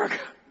go to work.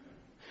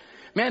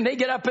 Man, they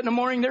get up in the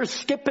morning, they're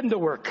skipping to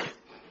work.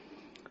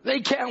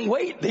 They can't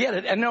wait. They get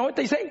it. And know what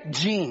they say?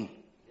 Gene.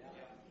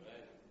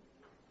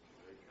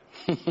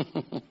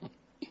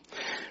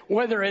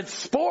 Whether it's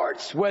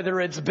sports, whether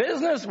it's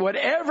business,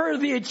 whatever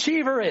the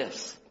achiever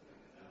is.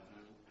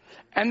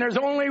 And there's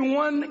only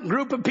one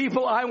group of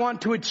people I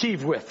want to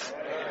achieve with.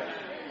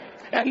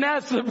 And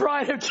that's the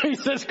bride of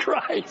Jesus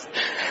Christ.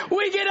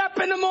 We get up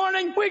in the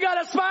morning, we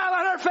got a smile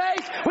on our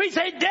face. We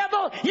say,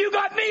 devil, you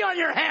got me on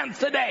your hands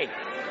today.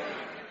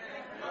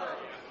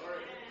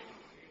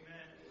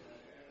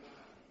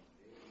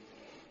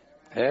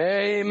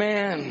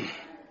 Amen.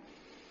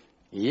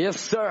 Yes,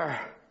 sir.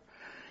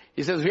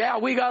 He says, yeah,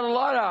 we got a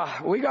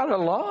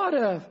lot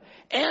of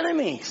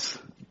enemies.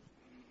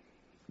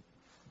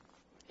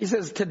 He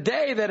says,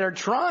 today that are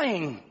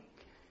trying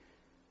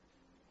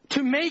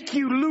to make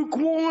you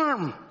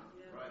lukewarm.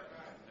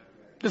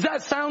 Does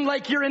that sound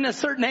like you're in a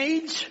certain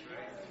age?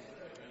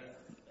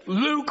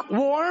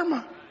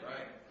 Lukewarm?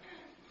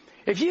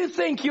 If you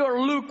think you're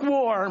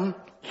lukewarm,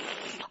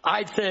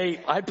 I'd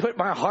say, I put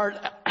my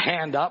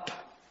hand up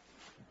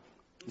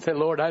and say,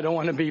 Lord, I don't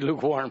want to be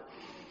lukewarm.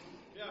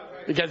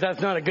 Because that's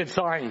not a good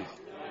sign.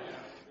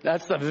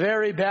 That's a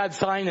very bad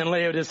sign in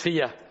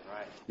Laodicea.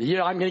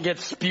 I'm going to get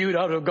spewed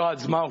out of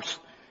God's mouth.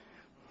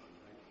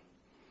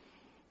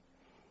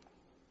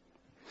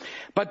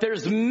 But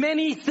there's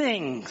many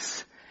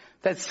things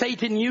that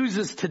Satan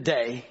uses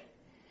today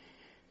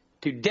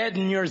to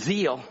deaden your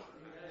zeal,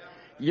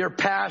 your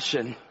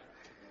passion,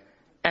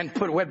 and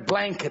put wet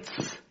blankets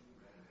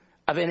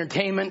of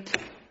entertainment,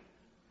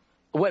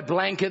 wet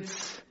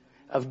blankets,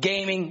 of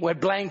gaming, wet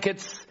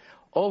blankets.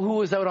 Oh, who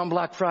was out on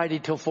Black Friday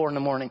till 4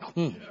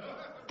 a.m?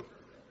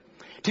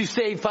 To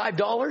save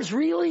 $5,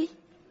 really?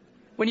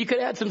 When you could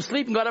have had some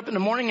sleep and got up in the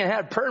morning and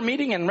had a prayer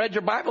meeting and read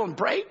your Bible and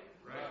prayed?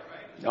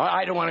 Right. No,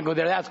 I don't want to go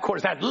there. That's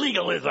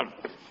legalism.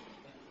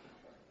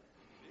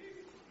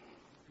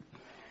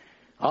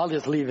 I'll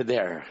just leave it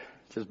there.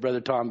 Just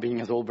Brother Tom being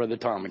his old Brother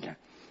Tom again.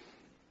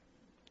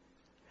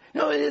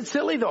 No, it's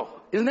silly though,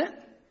 isn't it?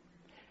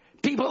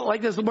 People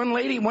like this one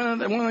lady, one of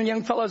the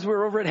young fellows, we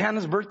were over at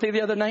Hannah's birthday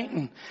the other night,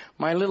 and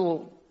my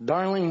little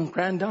darling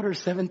granddaughter,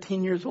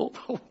 17 years old.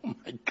 Oh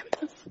my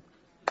goodness.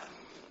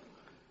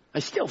 I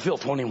still feel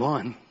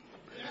 21.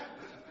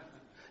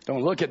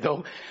 Don't look it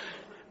though.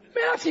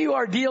 Matthew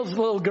Ardeal's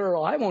little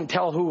girl, I won't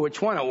tell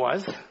which one it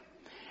was.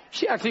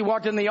 She actually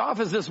walked in the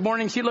office this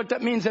morning. She looked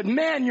at me and said,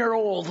 "Man, you're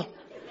old."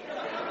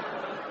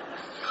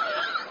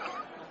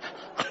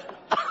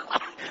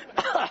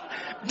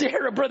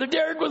 Brother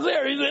Derek was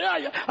there. He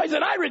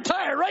said, I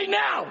retire right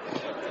now.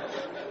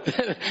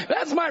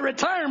 That's my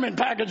retirement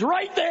package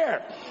right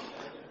there.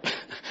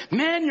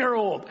 Man, you're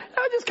old.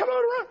 I just come out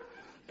around.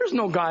 There's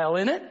no guile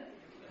in it.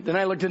 Then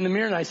I looked in the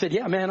mirror and I said,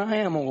 yeah, man, I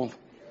am old.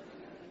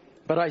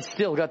 But I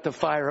still got the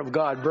fire of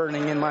God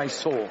burning in my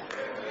soul.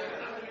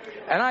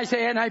 And I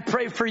say, and I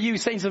pray for you,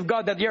 saints of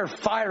God, that your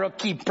fire will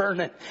keep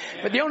burning.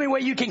 But the only way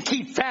you can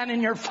keep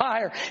fanning your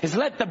fire is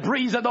let the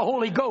breeze of the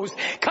Holy Ghost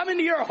come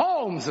into your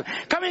homes,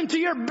 come into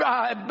your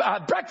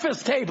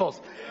breakfast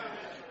tables.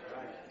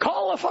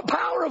 Call the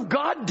power of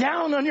God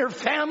down on your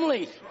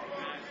family.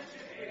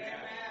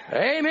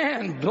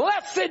 Amen.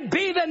 Blessed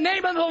be the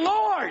name of the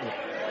Lord.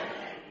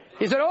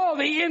 He said, oh,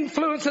 the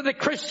influence of the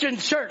Christian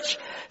church.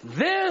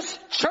 This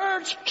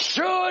church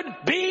should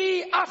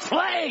be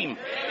aflame.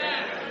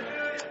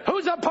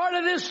 Who's a part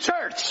of this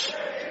church?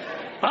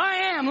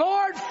 I am.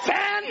 Lord,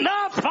 fan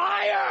the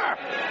fire.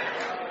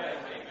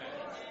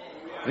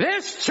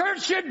 This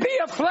church should be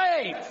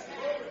aflame.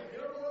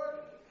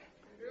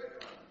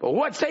 But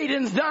what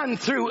Satan's done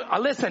through,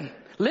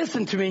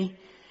 listen to me.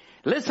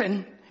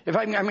 Listen, if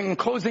I'm in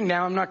closing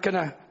now, I'm not going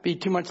to be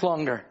too much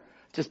longer.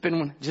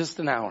 Just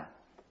an hour.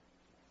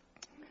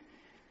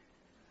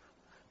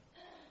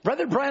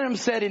 Brother Branham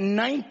said in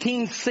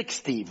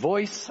 1960,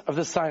 Voice of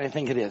the Sign, I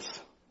think it is.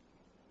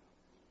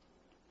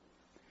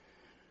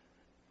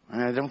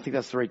 I don't think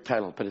that's the right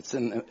title, but it's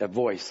in a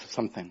voice,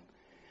 something.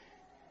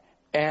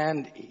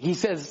 And he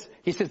says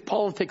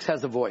politics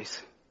has a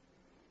voice.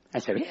 I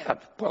said, yeah,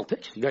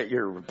 politics. You got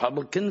your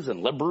Republicans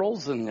and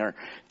liberals and your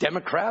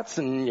Democrats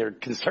and your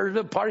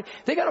conservative party.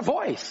 They got a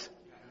voice.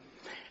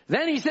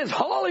 Then he says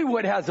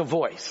Hollywood has a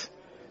voice.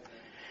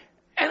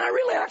 And I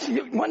really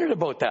actually wondered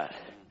about that.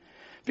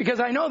 Because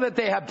I know that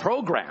they have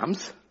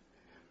programs,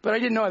 but I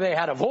didn't know they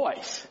had a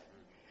voice.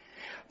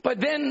 But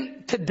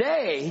then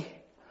today,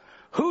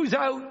 who's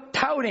out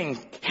touting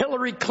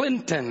Hillary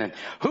Clinton? And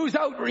who's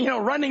out,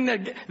 running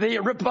the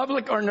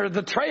Republic or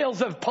the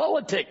trails of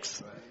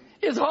politics?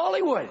 Is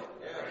Hollywood.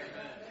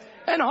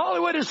 And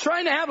Hollywood is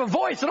trying to have a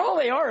voice, and all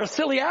they are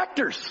silly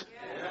actors.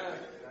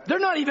 They're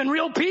not even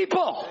real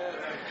people.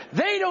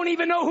 They don't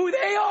even know who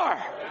they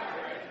are.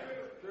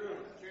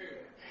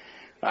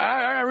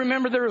 I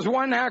remember there was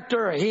one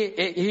actor,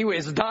 he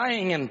was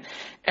dying,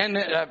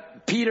 and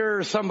Peter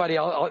or somebody,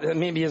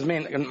 maybe his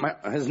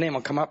name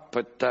will come up,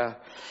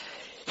 but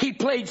he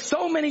played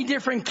so many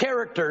different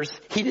characters,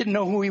 he didn't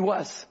know who he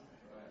was.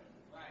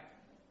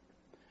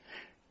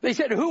 They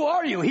said, who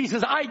are you? He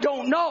says, I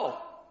don't know.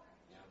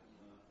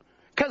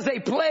 Because they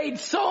played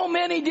so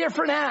many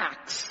different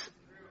acts.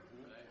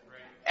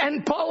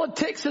 And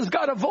politics has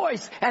got a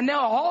voice. And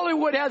now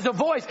Hollywood has a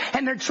voice.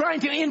 And they're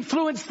trying to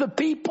influence the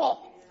people.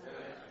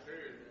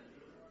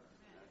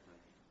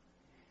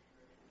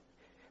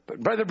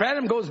 But Brother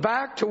Branham goes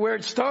back to where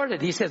it started.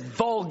 He says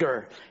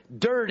vulgar,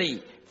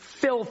 dirty,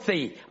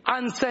 filthy,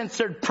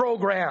 uncensored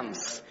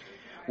programs.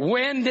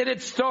 When did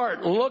it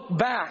start? Look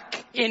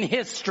back in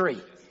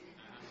history.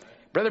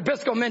 Brother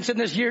Biscoe mentioned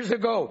this years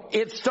ago.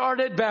 It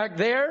started back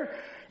there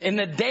in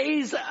the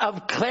days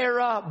of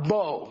Clara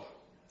Bow.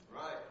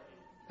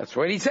 That's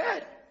what he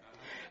said.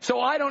 So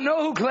I don't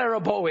know who Clara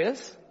Bow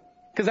is,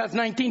 because that's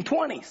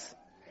 1920s.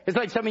 It's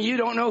like some of you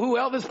don't know who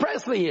Elvis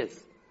Presley is,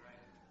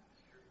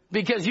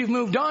 because you've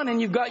moved on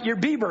and you've got your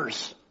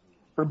Beavers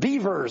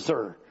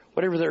or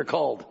whatever they're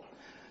called.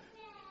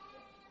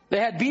 They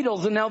had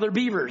Beatles and now they're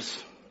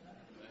Beavers.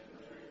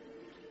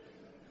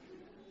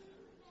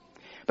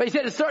 But he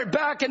said it started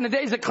back in the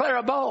days of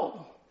Clara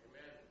Bow.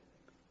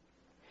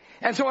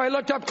 And so I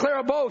looked up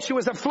Clara Bow. She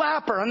was a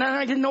flapper, and then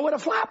I didn't know what a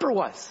flapper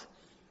was.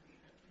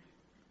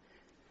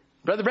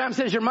 Brother Branham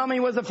says your mommy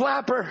was a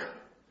flapper.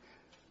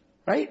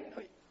 Right?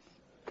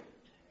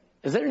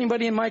 Is there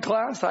anybody in my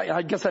class?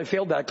 I guess I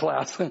failed that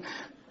class.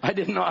 I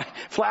didn't know.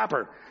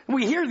 Flapper.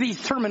 We hear these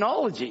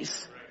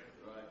terminologies.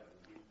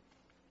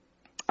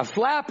 A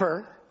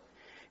flapper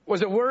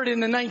was a word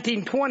in the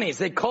 1920s.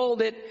 They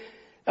called it,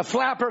 a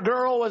flapper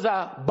girl was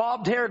a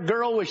bobbed-haired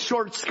girl with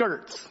short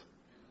skirts.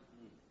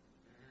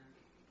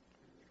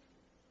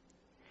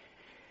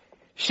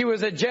 She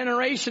was a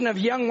generation of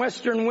young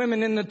Western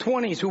women in the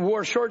 20s who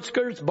wore short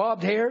skirts,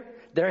 bobbed their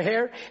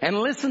hair, and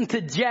listened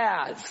to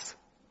jazz.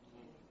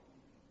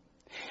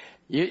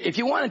 If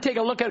you want to take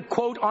a look at a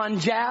quote on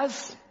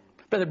jazz,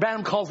 Brother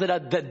Branham calls it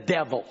the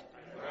devil.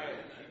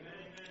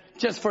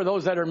 Just for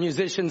those that are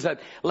musicians that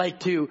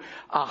like to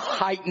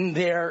heighten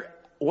their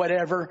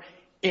whatever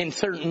in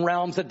certain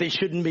realms that they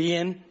shouldn't be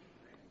in.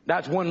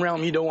 That's one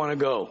realm you don't want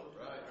to go,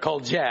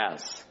 called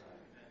jazz.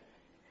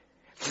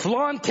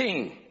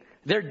 Flaunting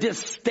their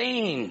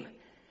disdain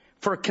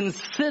for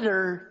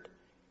considered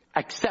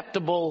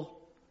acceptable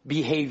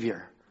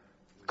behavior,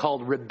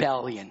 called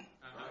rebellion,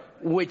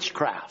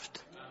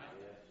 witchcraft.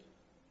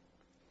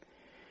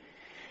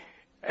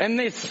 And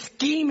this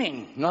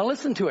scheming, now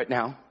listen to it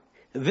now,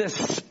 this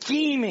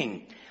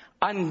scheming,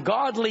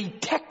 ungodly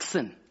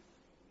Texan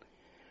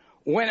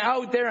went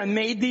out there and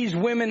made these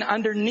women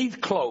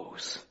underneath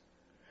clothes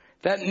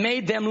that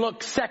made them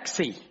look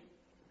sexy.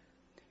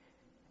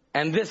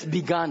 And this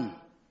begun.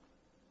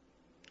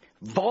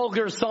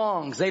 Vulgar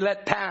songs they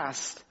let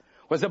pass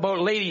was about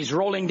ladies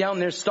rolling down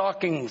their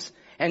stockings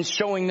and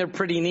showing their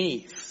pretty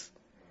knees.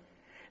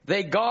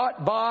 They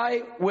got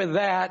by with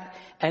that,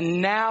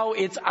 and now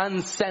it's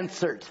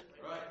uncensored.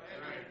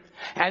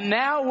 And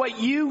now what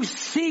you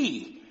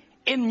see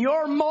in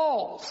your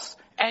malls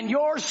and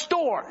your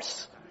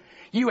stores,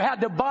 you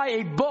had to buy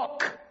a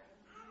book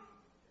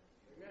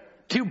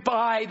to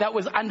buy that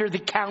was under the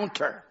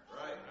counter.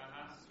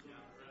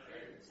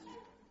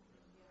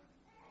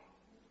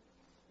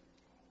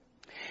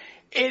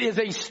 It is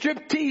a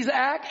striptease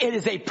act. It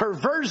is a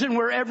perversion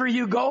wherever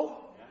you go.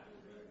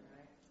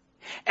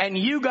 And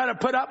you got to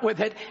put up with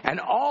it. And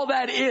all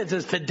that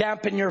is to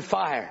dampen your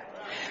fire.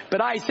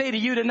 But I say to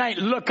you tonight,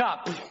 look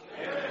up.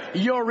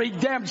 Your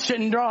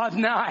redemption draweth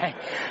nigh.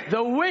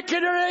 The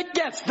wickeder it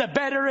gets, the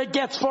better it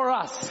gets for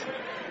us.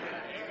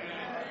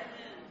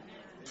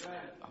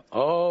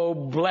 Oh,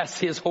 bless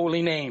his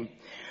holy name.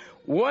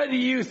 What do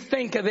you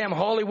think of them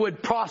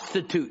Hollywood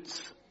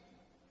prostitutes?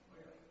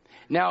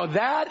 Now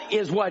that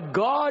is what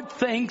God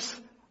thinks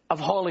of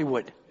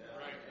Hollywood.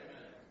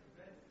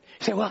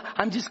 You say, well,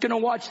 I'm just going to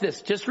watch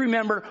this. Just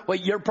remember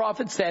what your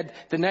prophet said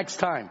the next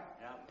time.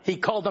 He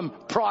called them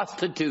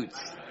prostitutes.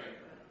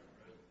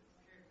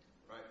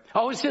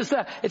 Oh, it's just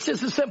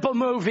a simple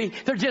movie.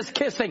 They're just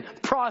kissing.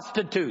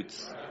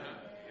 Prostitutes.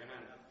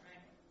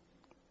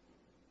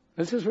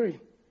 This is where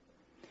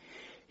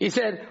he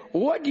said,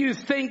 what do you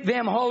think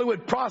them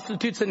Hollywood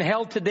prostitutes in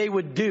hell today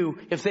would do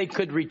if they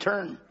could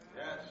return?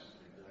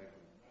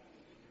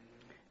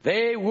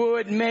 They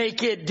would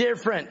make it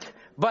different,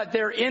 but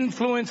their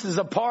influence is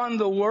upon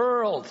the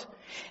world,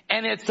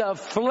 and it's a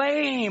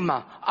flame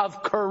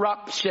of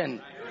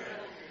corruption.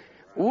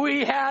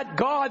 We had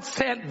God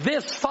sent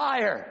this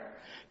fire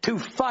to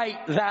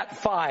fight that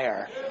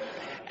fire.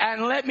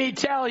 And let me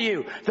tell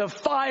you, the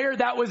fire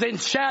that was in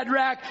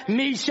Shadrach,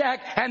 Meshach,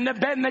 and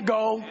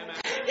Abednego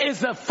is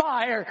the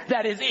fire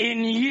that is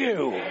in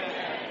you.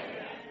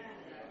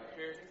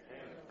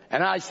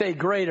 And I say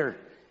greater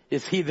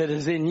is he that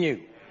is in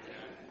you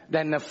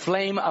than the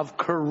flame of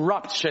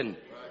corruption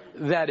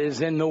that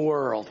is in the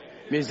world.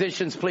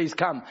 Musicians, please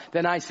come.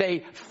 Then I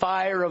say,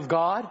 fire of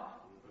God,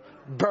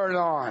 burn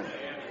on.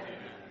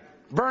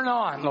 Burn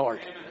on,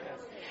 Lord.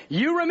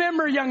 You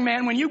remember, young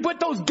man, when you put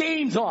those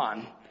games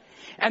on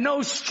and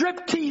those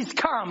striptease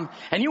come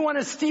and you want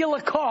to steal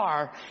a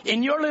car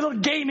in your little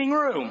gaming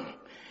room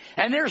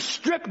and they're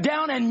stripped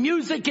down and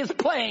music is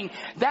playing,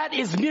 that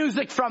is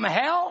music from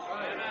hell.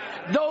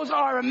 Those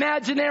are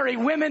imaginary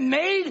women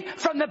made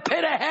from the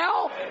pit of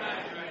hell.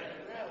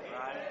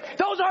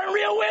 Those aren't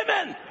real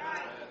women.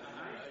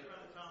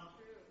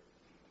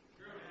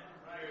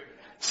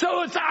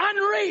 So it's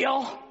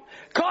unreal,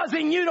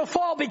 causing you to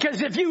fall,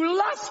 because if you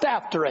lust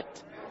after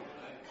it,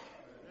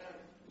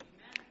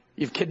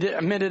 you've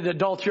committed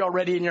adultery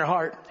already in your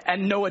heart,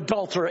 and no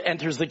adulterer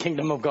enters the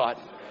kingdom of God.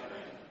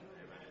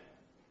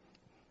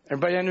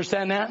 Everybody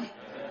understand that?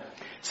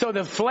 So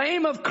the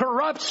flame of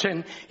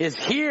corruption is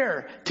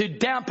here to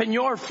dampen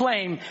your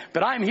flame,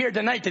 but I'm here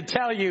tonight to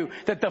tell you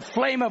that the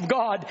flame of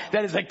God,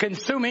 that is a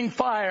consuming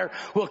fire,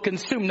 will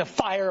consume the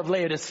fire of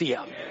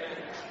Laodicea.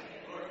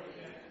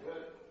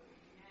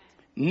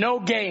 No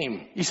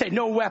game. You say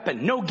no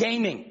weapon, no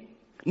gaming,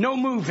 no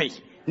movie,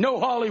 no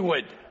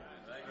Hollywood,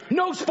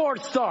 no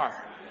sports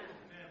star.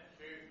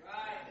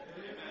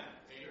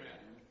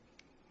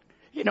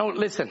 You know,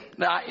 listen,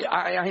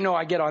 I know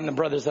I get on the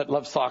brothers that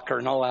love soccer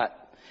and all that.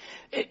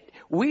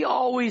 We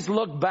always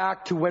look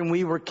back to when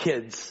we were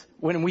kids,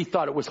 when we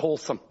thought it was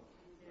wholesome.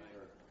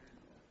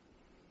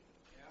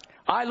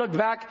 I look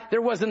back,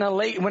 there wasn't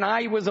when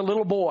I was a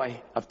little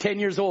boy of 10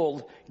 years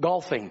old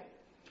golfing,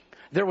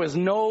 there was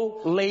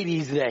no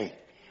ladies' day.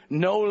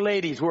 No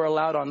ladies were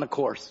allowed on the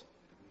course.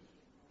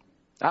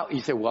 Now,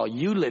 you say, well,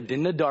 you lived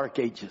in the dark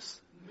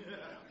ages.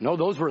 No,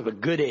 those were the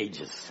good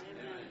ages.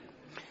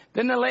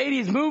 Then the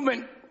ladies'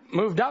 movement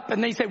moved up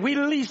and they said, we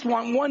at least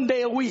want one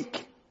day a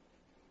week.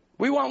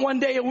 We want one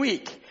day a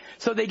week.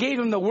 So they gave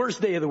him the worst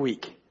day of the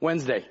week,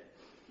 Wednesday.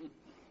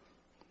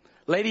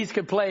 Ladies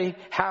could play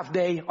half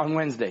day on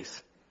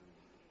Wednesdays.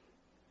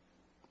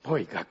 Boy,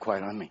 you got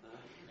quiet on me.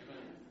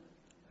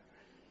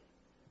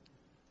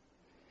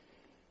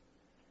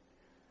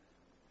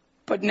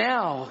 But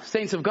now,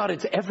 saints of God,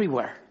 it's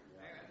everywhere.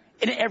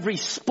 In every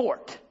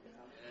sport.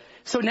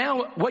 So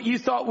now what you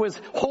thought was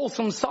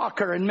wholesome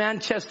soccer in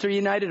Manchester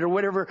United or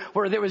whatever,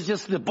 where there was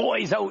just the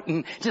boys out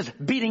and just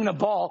beating the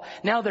ball,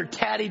 now they're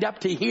tattied up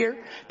to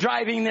here,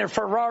 driving their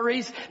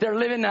Ferraris. They're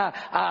living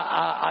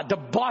a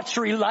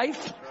debauchery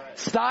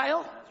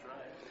lifestyle.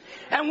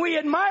 And we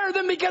admire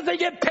them because they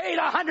get paid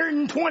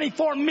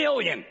 $124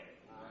 million.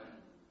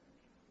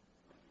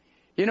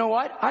 You know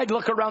what? I'd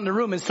look around the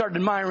room and start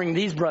admiring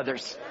these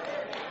brothers.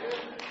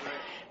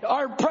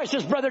 Our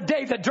precious brother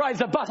Dave that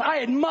drives a bus, I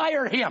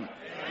admire him.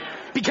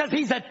 Because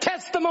he's a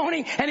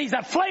testimony and he's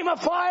a flame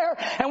of fire.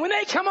 And when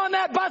they come on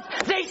that bus,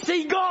 they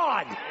see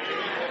God.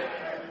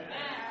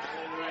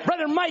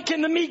 Brother Mike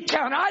in the meat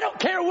counter, I don't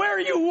care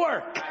where you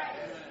work.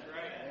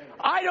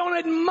 I don't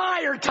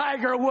admire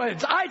Tiger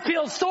Woods. I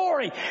feel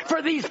sorry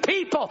for these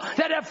people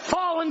that have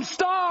fallen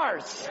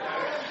stars.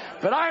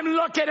 But I'm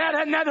looking at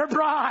another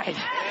bride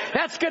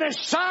that's going to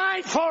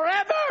shine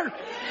forever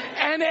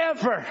and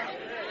ever.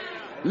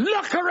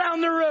 Look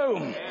around the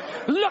room.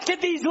 Look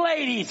at these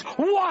ladies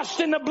washed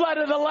in the blood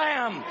of the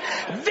Lamb.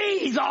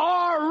 These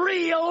are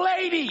real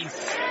ladies.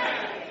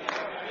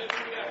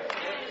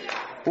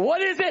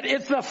 What is it?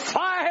 It's the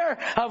fire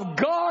of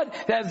God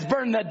that's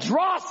burned the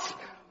dross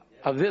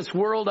of this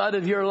world out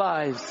of your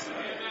lives.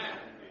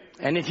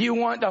 And if you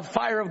want the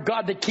fire of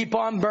God to keep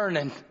on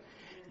burning,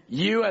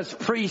 you as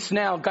priests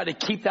now got to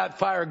keep that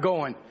fire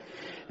going.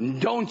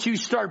 Don't you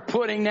start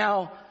putting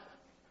now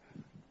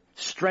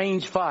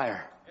strange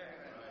fire.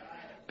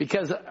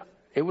 Because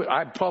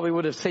I probably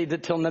would have saved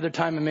it till another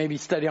time and maybe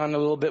study on it a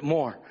little bit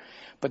more.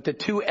 But the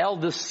two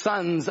eldest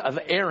sons of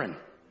Aaron,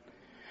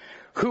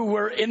 who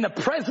were in the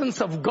presence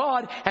of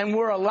God and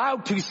were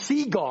allowed to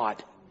see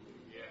God.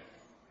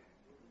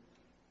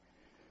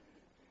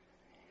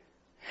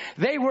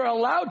 They were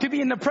allowed to be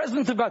in the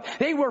presence of God.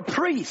 They were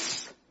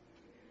priests.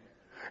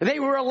 They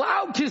were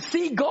allowed to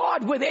see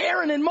God with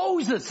Aaron and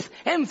Moses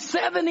and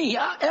 70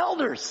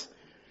 elders.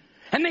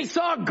 And they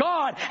saw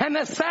God, and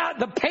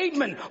the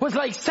pavement was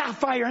like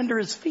sapphire under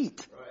his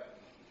feet.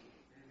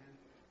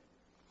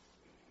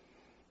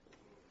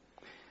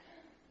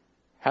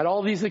 Had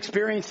all these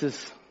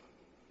experiences,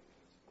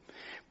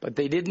 but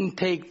they didn't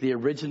take the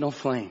original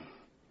flame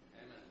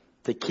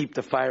to keep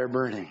the fire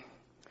burning.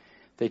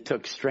 They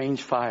took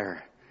strange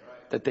fire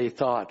that they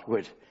thought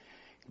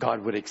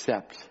God would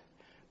accept,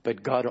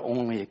 but God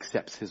only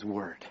accepts his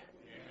word.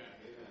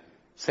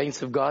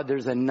 Saints of God,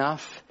 there's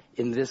enough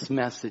in this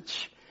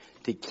message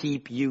to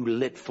keep you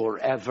lit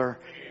forever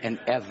and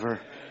ever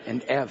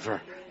and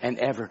ever and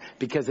ever.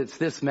 Because it's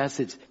this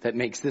message that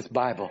makes this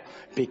Bible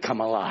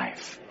become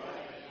alive.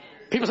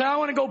 People say, I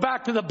want to go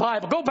back to the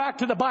Bible. Go back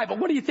to the Bible.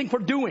 What do you think we're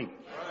doing?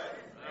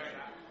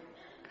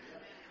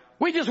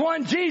 We just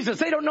want Jesus.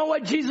 They don't know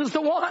what Jesus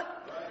to want.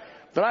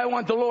 But I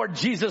want the Lord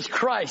Jesus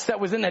Christ that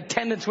was in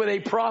attendance with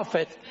a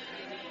prophet.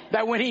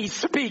 That when he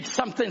speaks,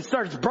 something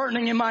starts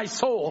burning in my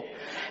soul.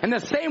 And the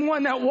same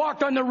one that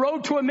walked on the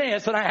road to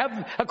Emmaus, and I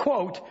have a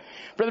quote,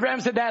 Brother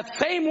Branham said, that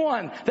same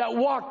one that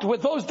walked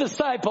with those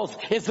disciples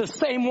is the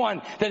same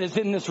one that is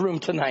in this room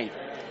tonight.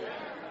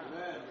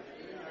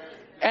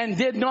 And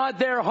did not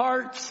their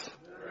hearts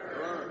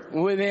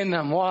within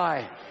them?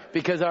 Why?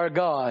 Because our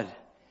God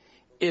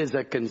is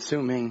a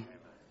consuming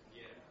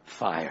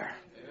fire.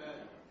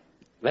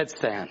 Let's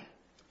stand.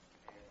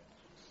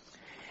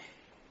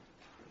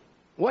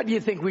 What do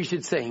you think we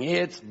should sing?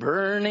 It's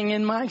burning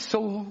in my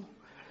soul.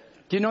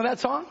 Do you know that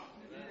song?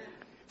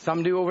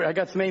 Some do over. I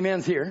got some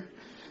amens here.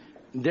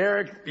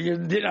 Derek,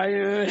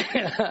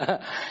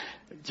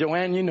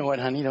 Joanne, you know it,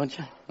 honey, don't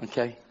you?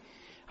 Okay.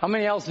 How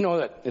many else know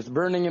that? It's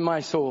burning in my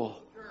soul.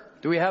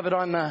 Do we have it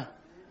on the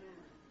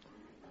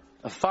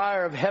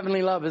fire of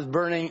heavenly love is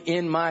burning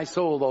in my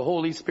soul. The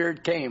Holy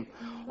Spirit came.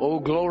 Oh,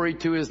 glory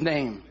to his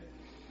name.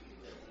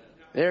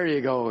 There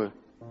you go.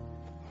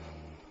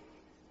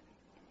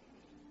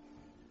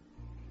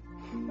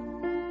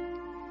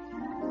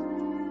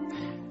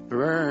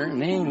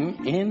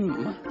 Burning in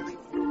my,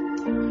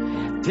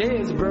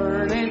 'tis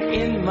burning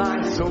in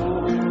my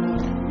soul,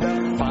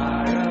 the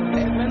fire of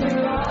heavenly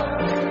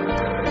love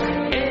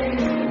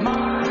in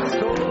my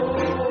soul.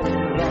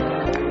 The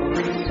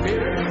Holy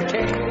Spirit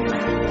came,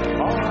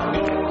 all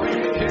glory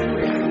to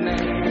his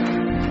name,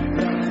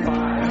 the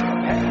fire of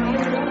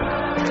heavenly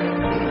love.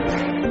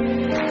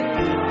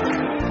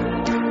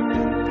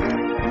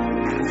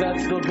 Is that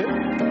still good?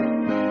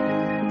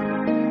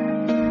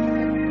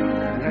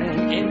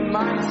 In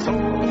my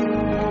soul,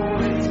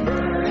 it's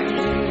burning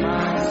in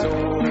my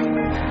soul.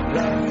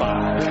 The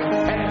fire of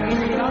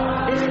heavenly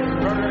love is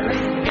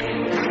burning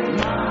in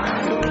my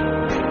soul.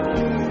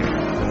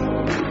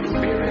 The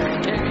Spirit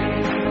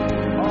came,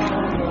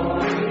 all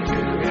glory to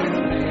his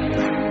name.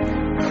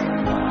 The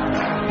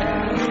fire of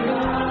heavenly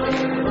love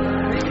is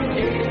burning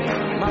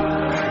in my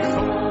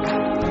soul.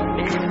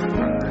 It's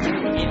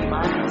burning in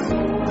my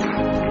soul.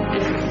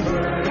 It's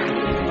burning.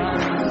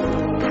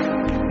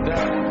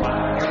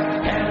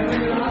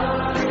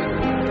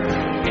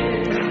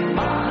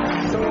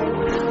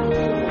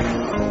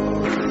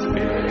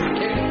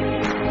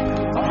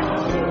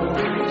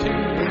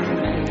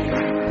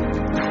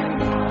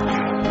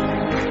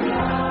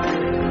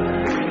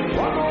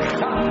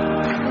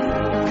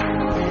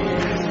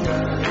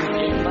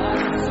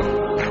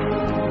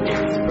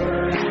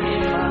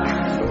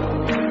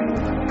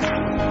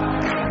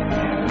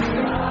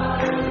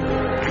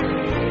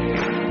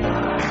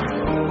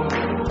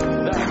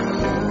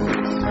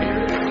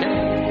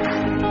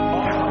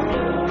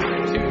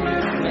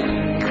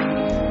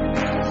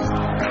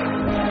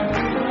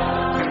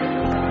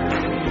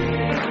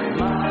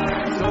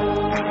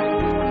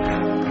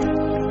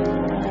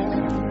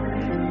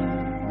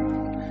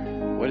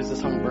 is the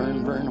song?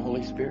 Burn, burn,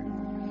 Holy Spirit.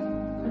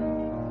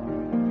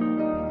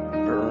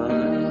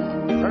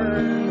 Burn,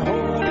 burn,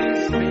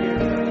 Holy Spirit.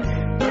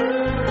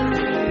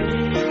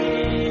 Burn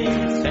me,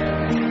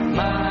 set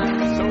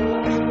my soul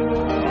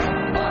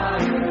on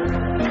fire.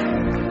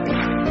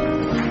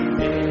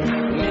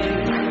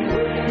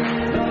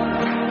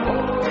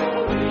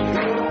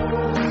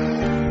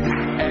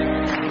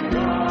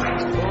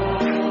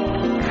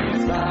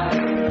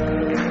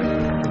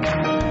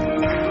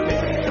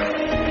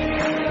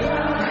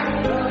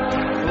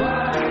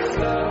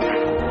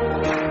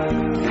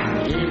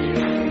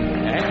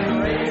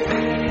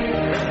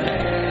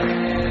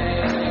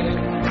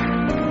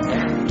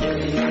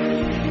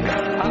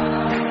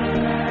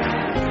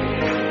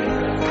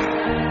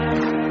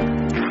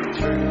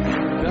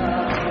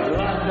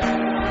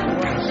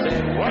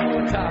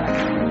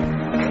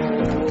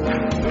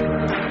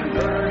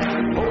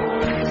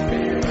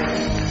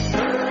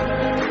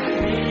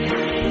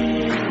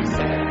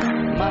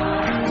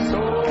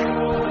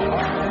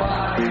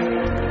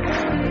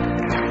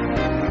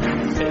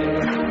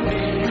 Fill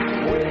me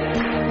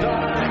with the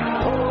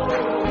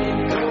Holy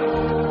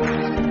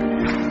Ghost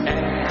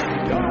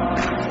and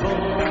God's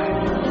full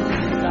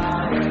desire.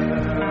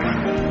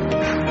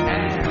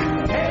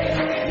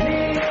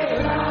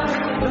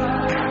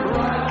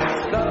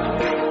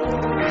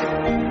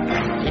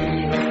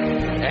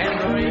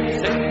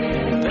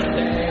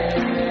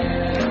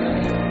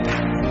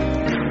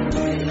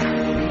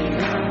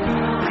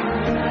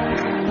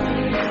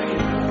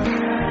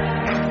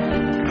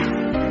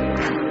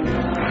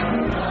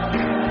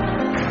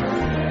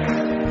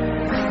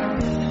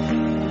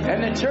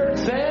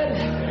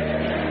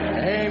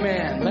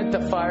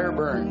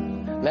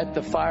 Let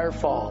the fire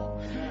fall.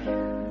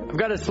 I've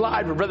got a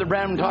slide where Brother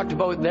Branham talked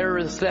about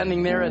there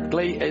standing there at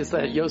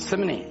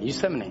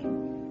Yosemite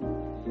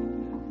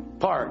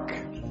Park.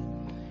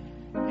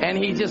 And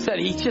he just said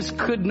he just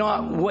could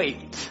not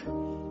wait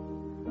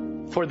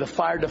for the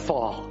fire to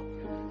fall.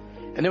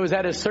 And it was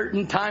at a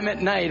certain time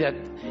at night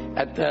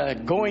at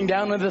the going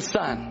down of the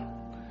sun.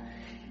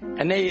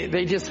 And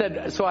they just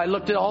said, so I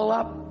looked it all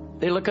up.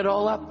 They look it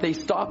all up. They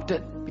stopped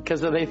it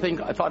because I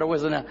thought it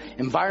was an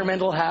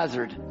environmental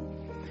hazard.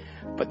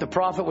 But the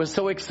prophet was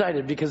so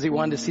excited because he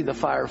wanted to see the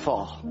fire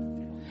fall.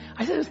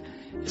 I said,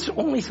 it's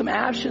only some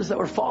ashes that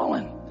were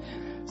falling.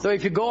 So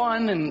if you go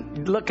on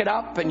and look it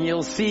up, and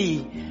you'll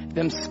see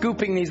them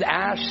scooping these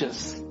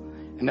ashes,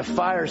 and the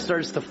fire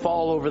starts to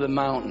fall over the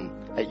mountain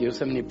at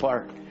Yosemite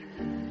Park.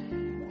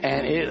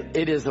 And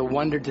it is a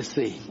wonder to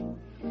see.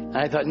 And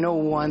I thought, no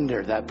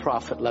wonder that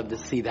prophet loved to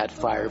see that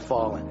fire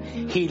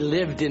falling. He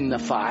lived in the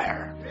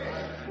fire.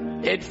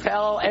 It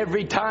fell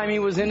every time he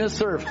was in a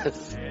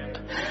service.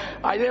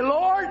 I said,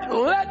 Lord,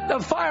 let the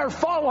fire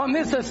fall on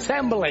this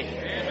assembly.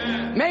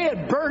 Amen. May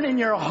it burn in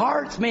your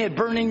hearts. May it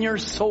burn in your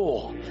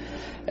soul.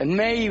 And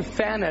may you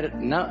fan it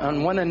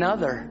on one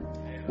another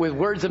with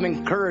words of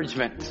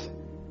encouragement.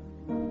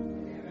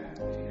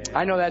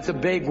 I know that's a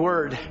big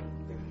word,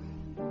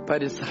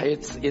 but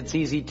it's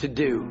easy to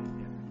do.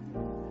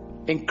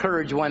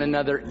 Encourage one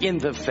another in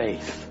the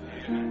faith.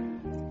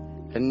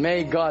 And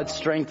may God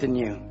strengthen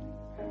you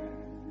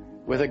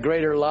with a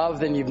greater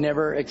love than you've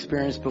never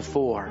experienced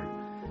before.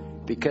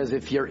 Because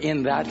if you're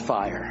in that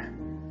fire,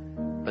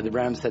 Brother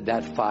Branham said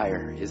that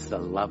fire is the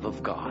love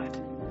of God.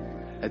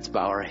 Let's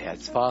bow our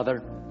heads.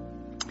 Father,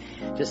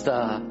 just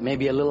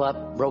maybe a little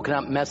broken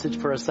up message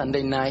for a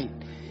Sunday night.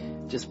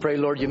 Just pray,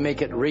 Lord, you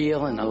make it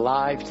real and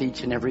alive to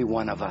each and every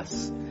one of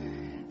us.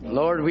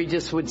 Lord, we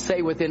just would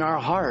say within our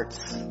hearts,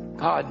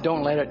 God,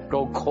 don't let it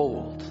go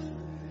cold,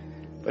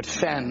 but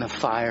fan the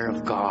fire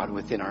of God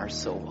within our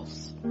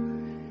souls.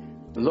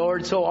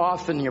 Lord, so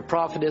often your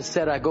prophet has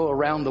said, I go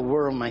around the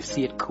world and I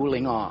see it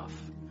cooling off.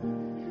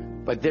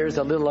 But there's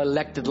a little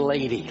elected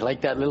lady,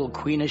 like that little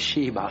Queen of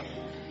Sheba.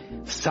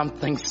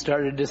 Something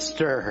started to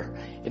stir.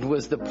 It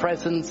was the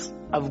presence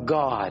of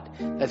God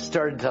that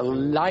started to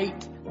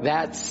light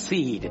that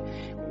seed.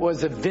 It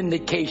was a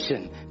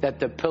vindication that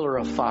the pillar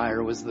of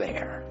fire was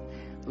there.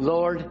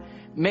 Lord,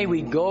 may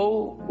we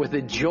go with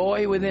a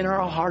joy within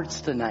our hearts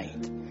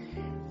tonight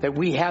that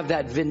we have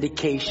that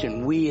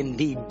vindication. We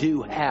indeed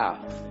do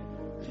have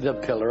the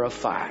pillar of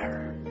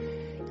fire.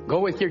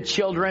 Go with your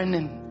children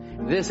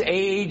in this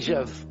age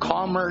of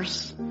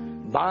commerce,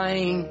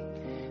 buying,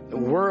 the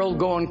world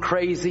going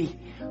crazy.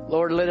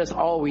 Lord, let us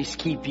always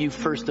keep you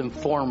first and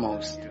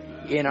foremost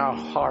in our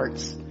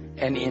hearts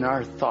and in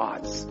our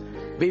thoughts.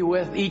 Be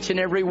with each and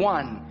every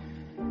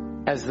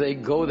one as they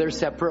go their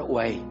separate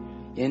way.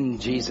 In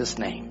Jesus'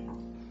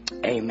 name,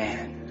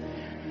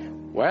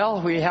 amen.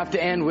 Well, we have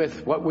to end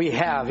with what we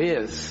have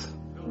is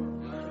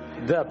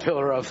the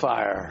pillar of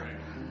fire.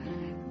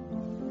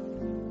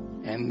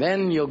 And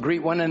then you'll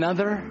greet one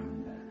another,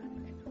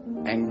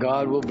 and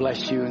God will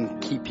bless you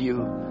and keep you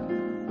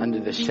under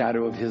the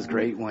shadow of his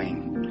great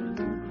wing.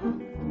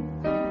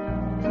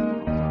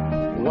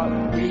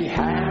 What we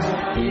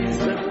have is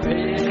the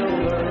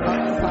pillar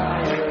of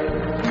fire.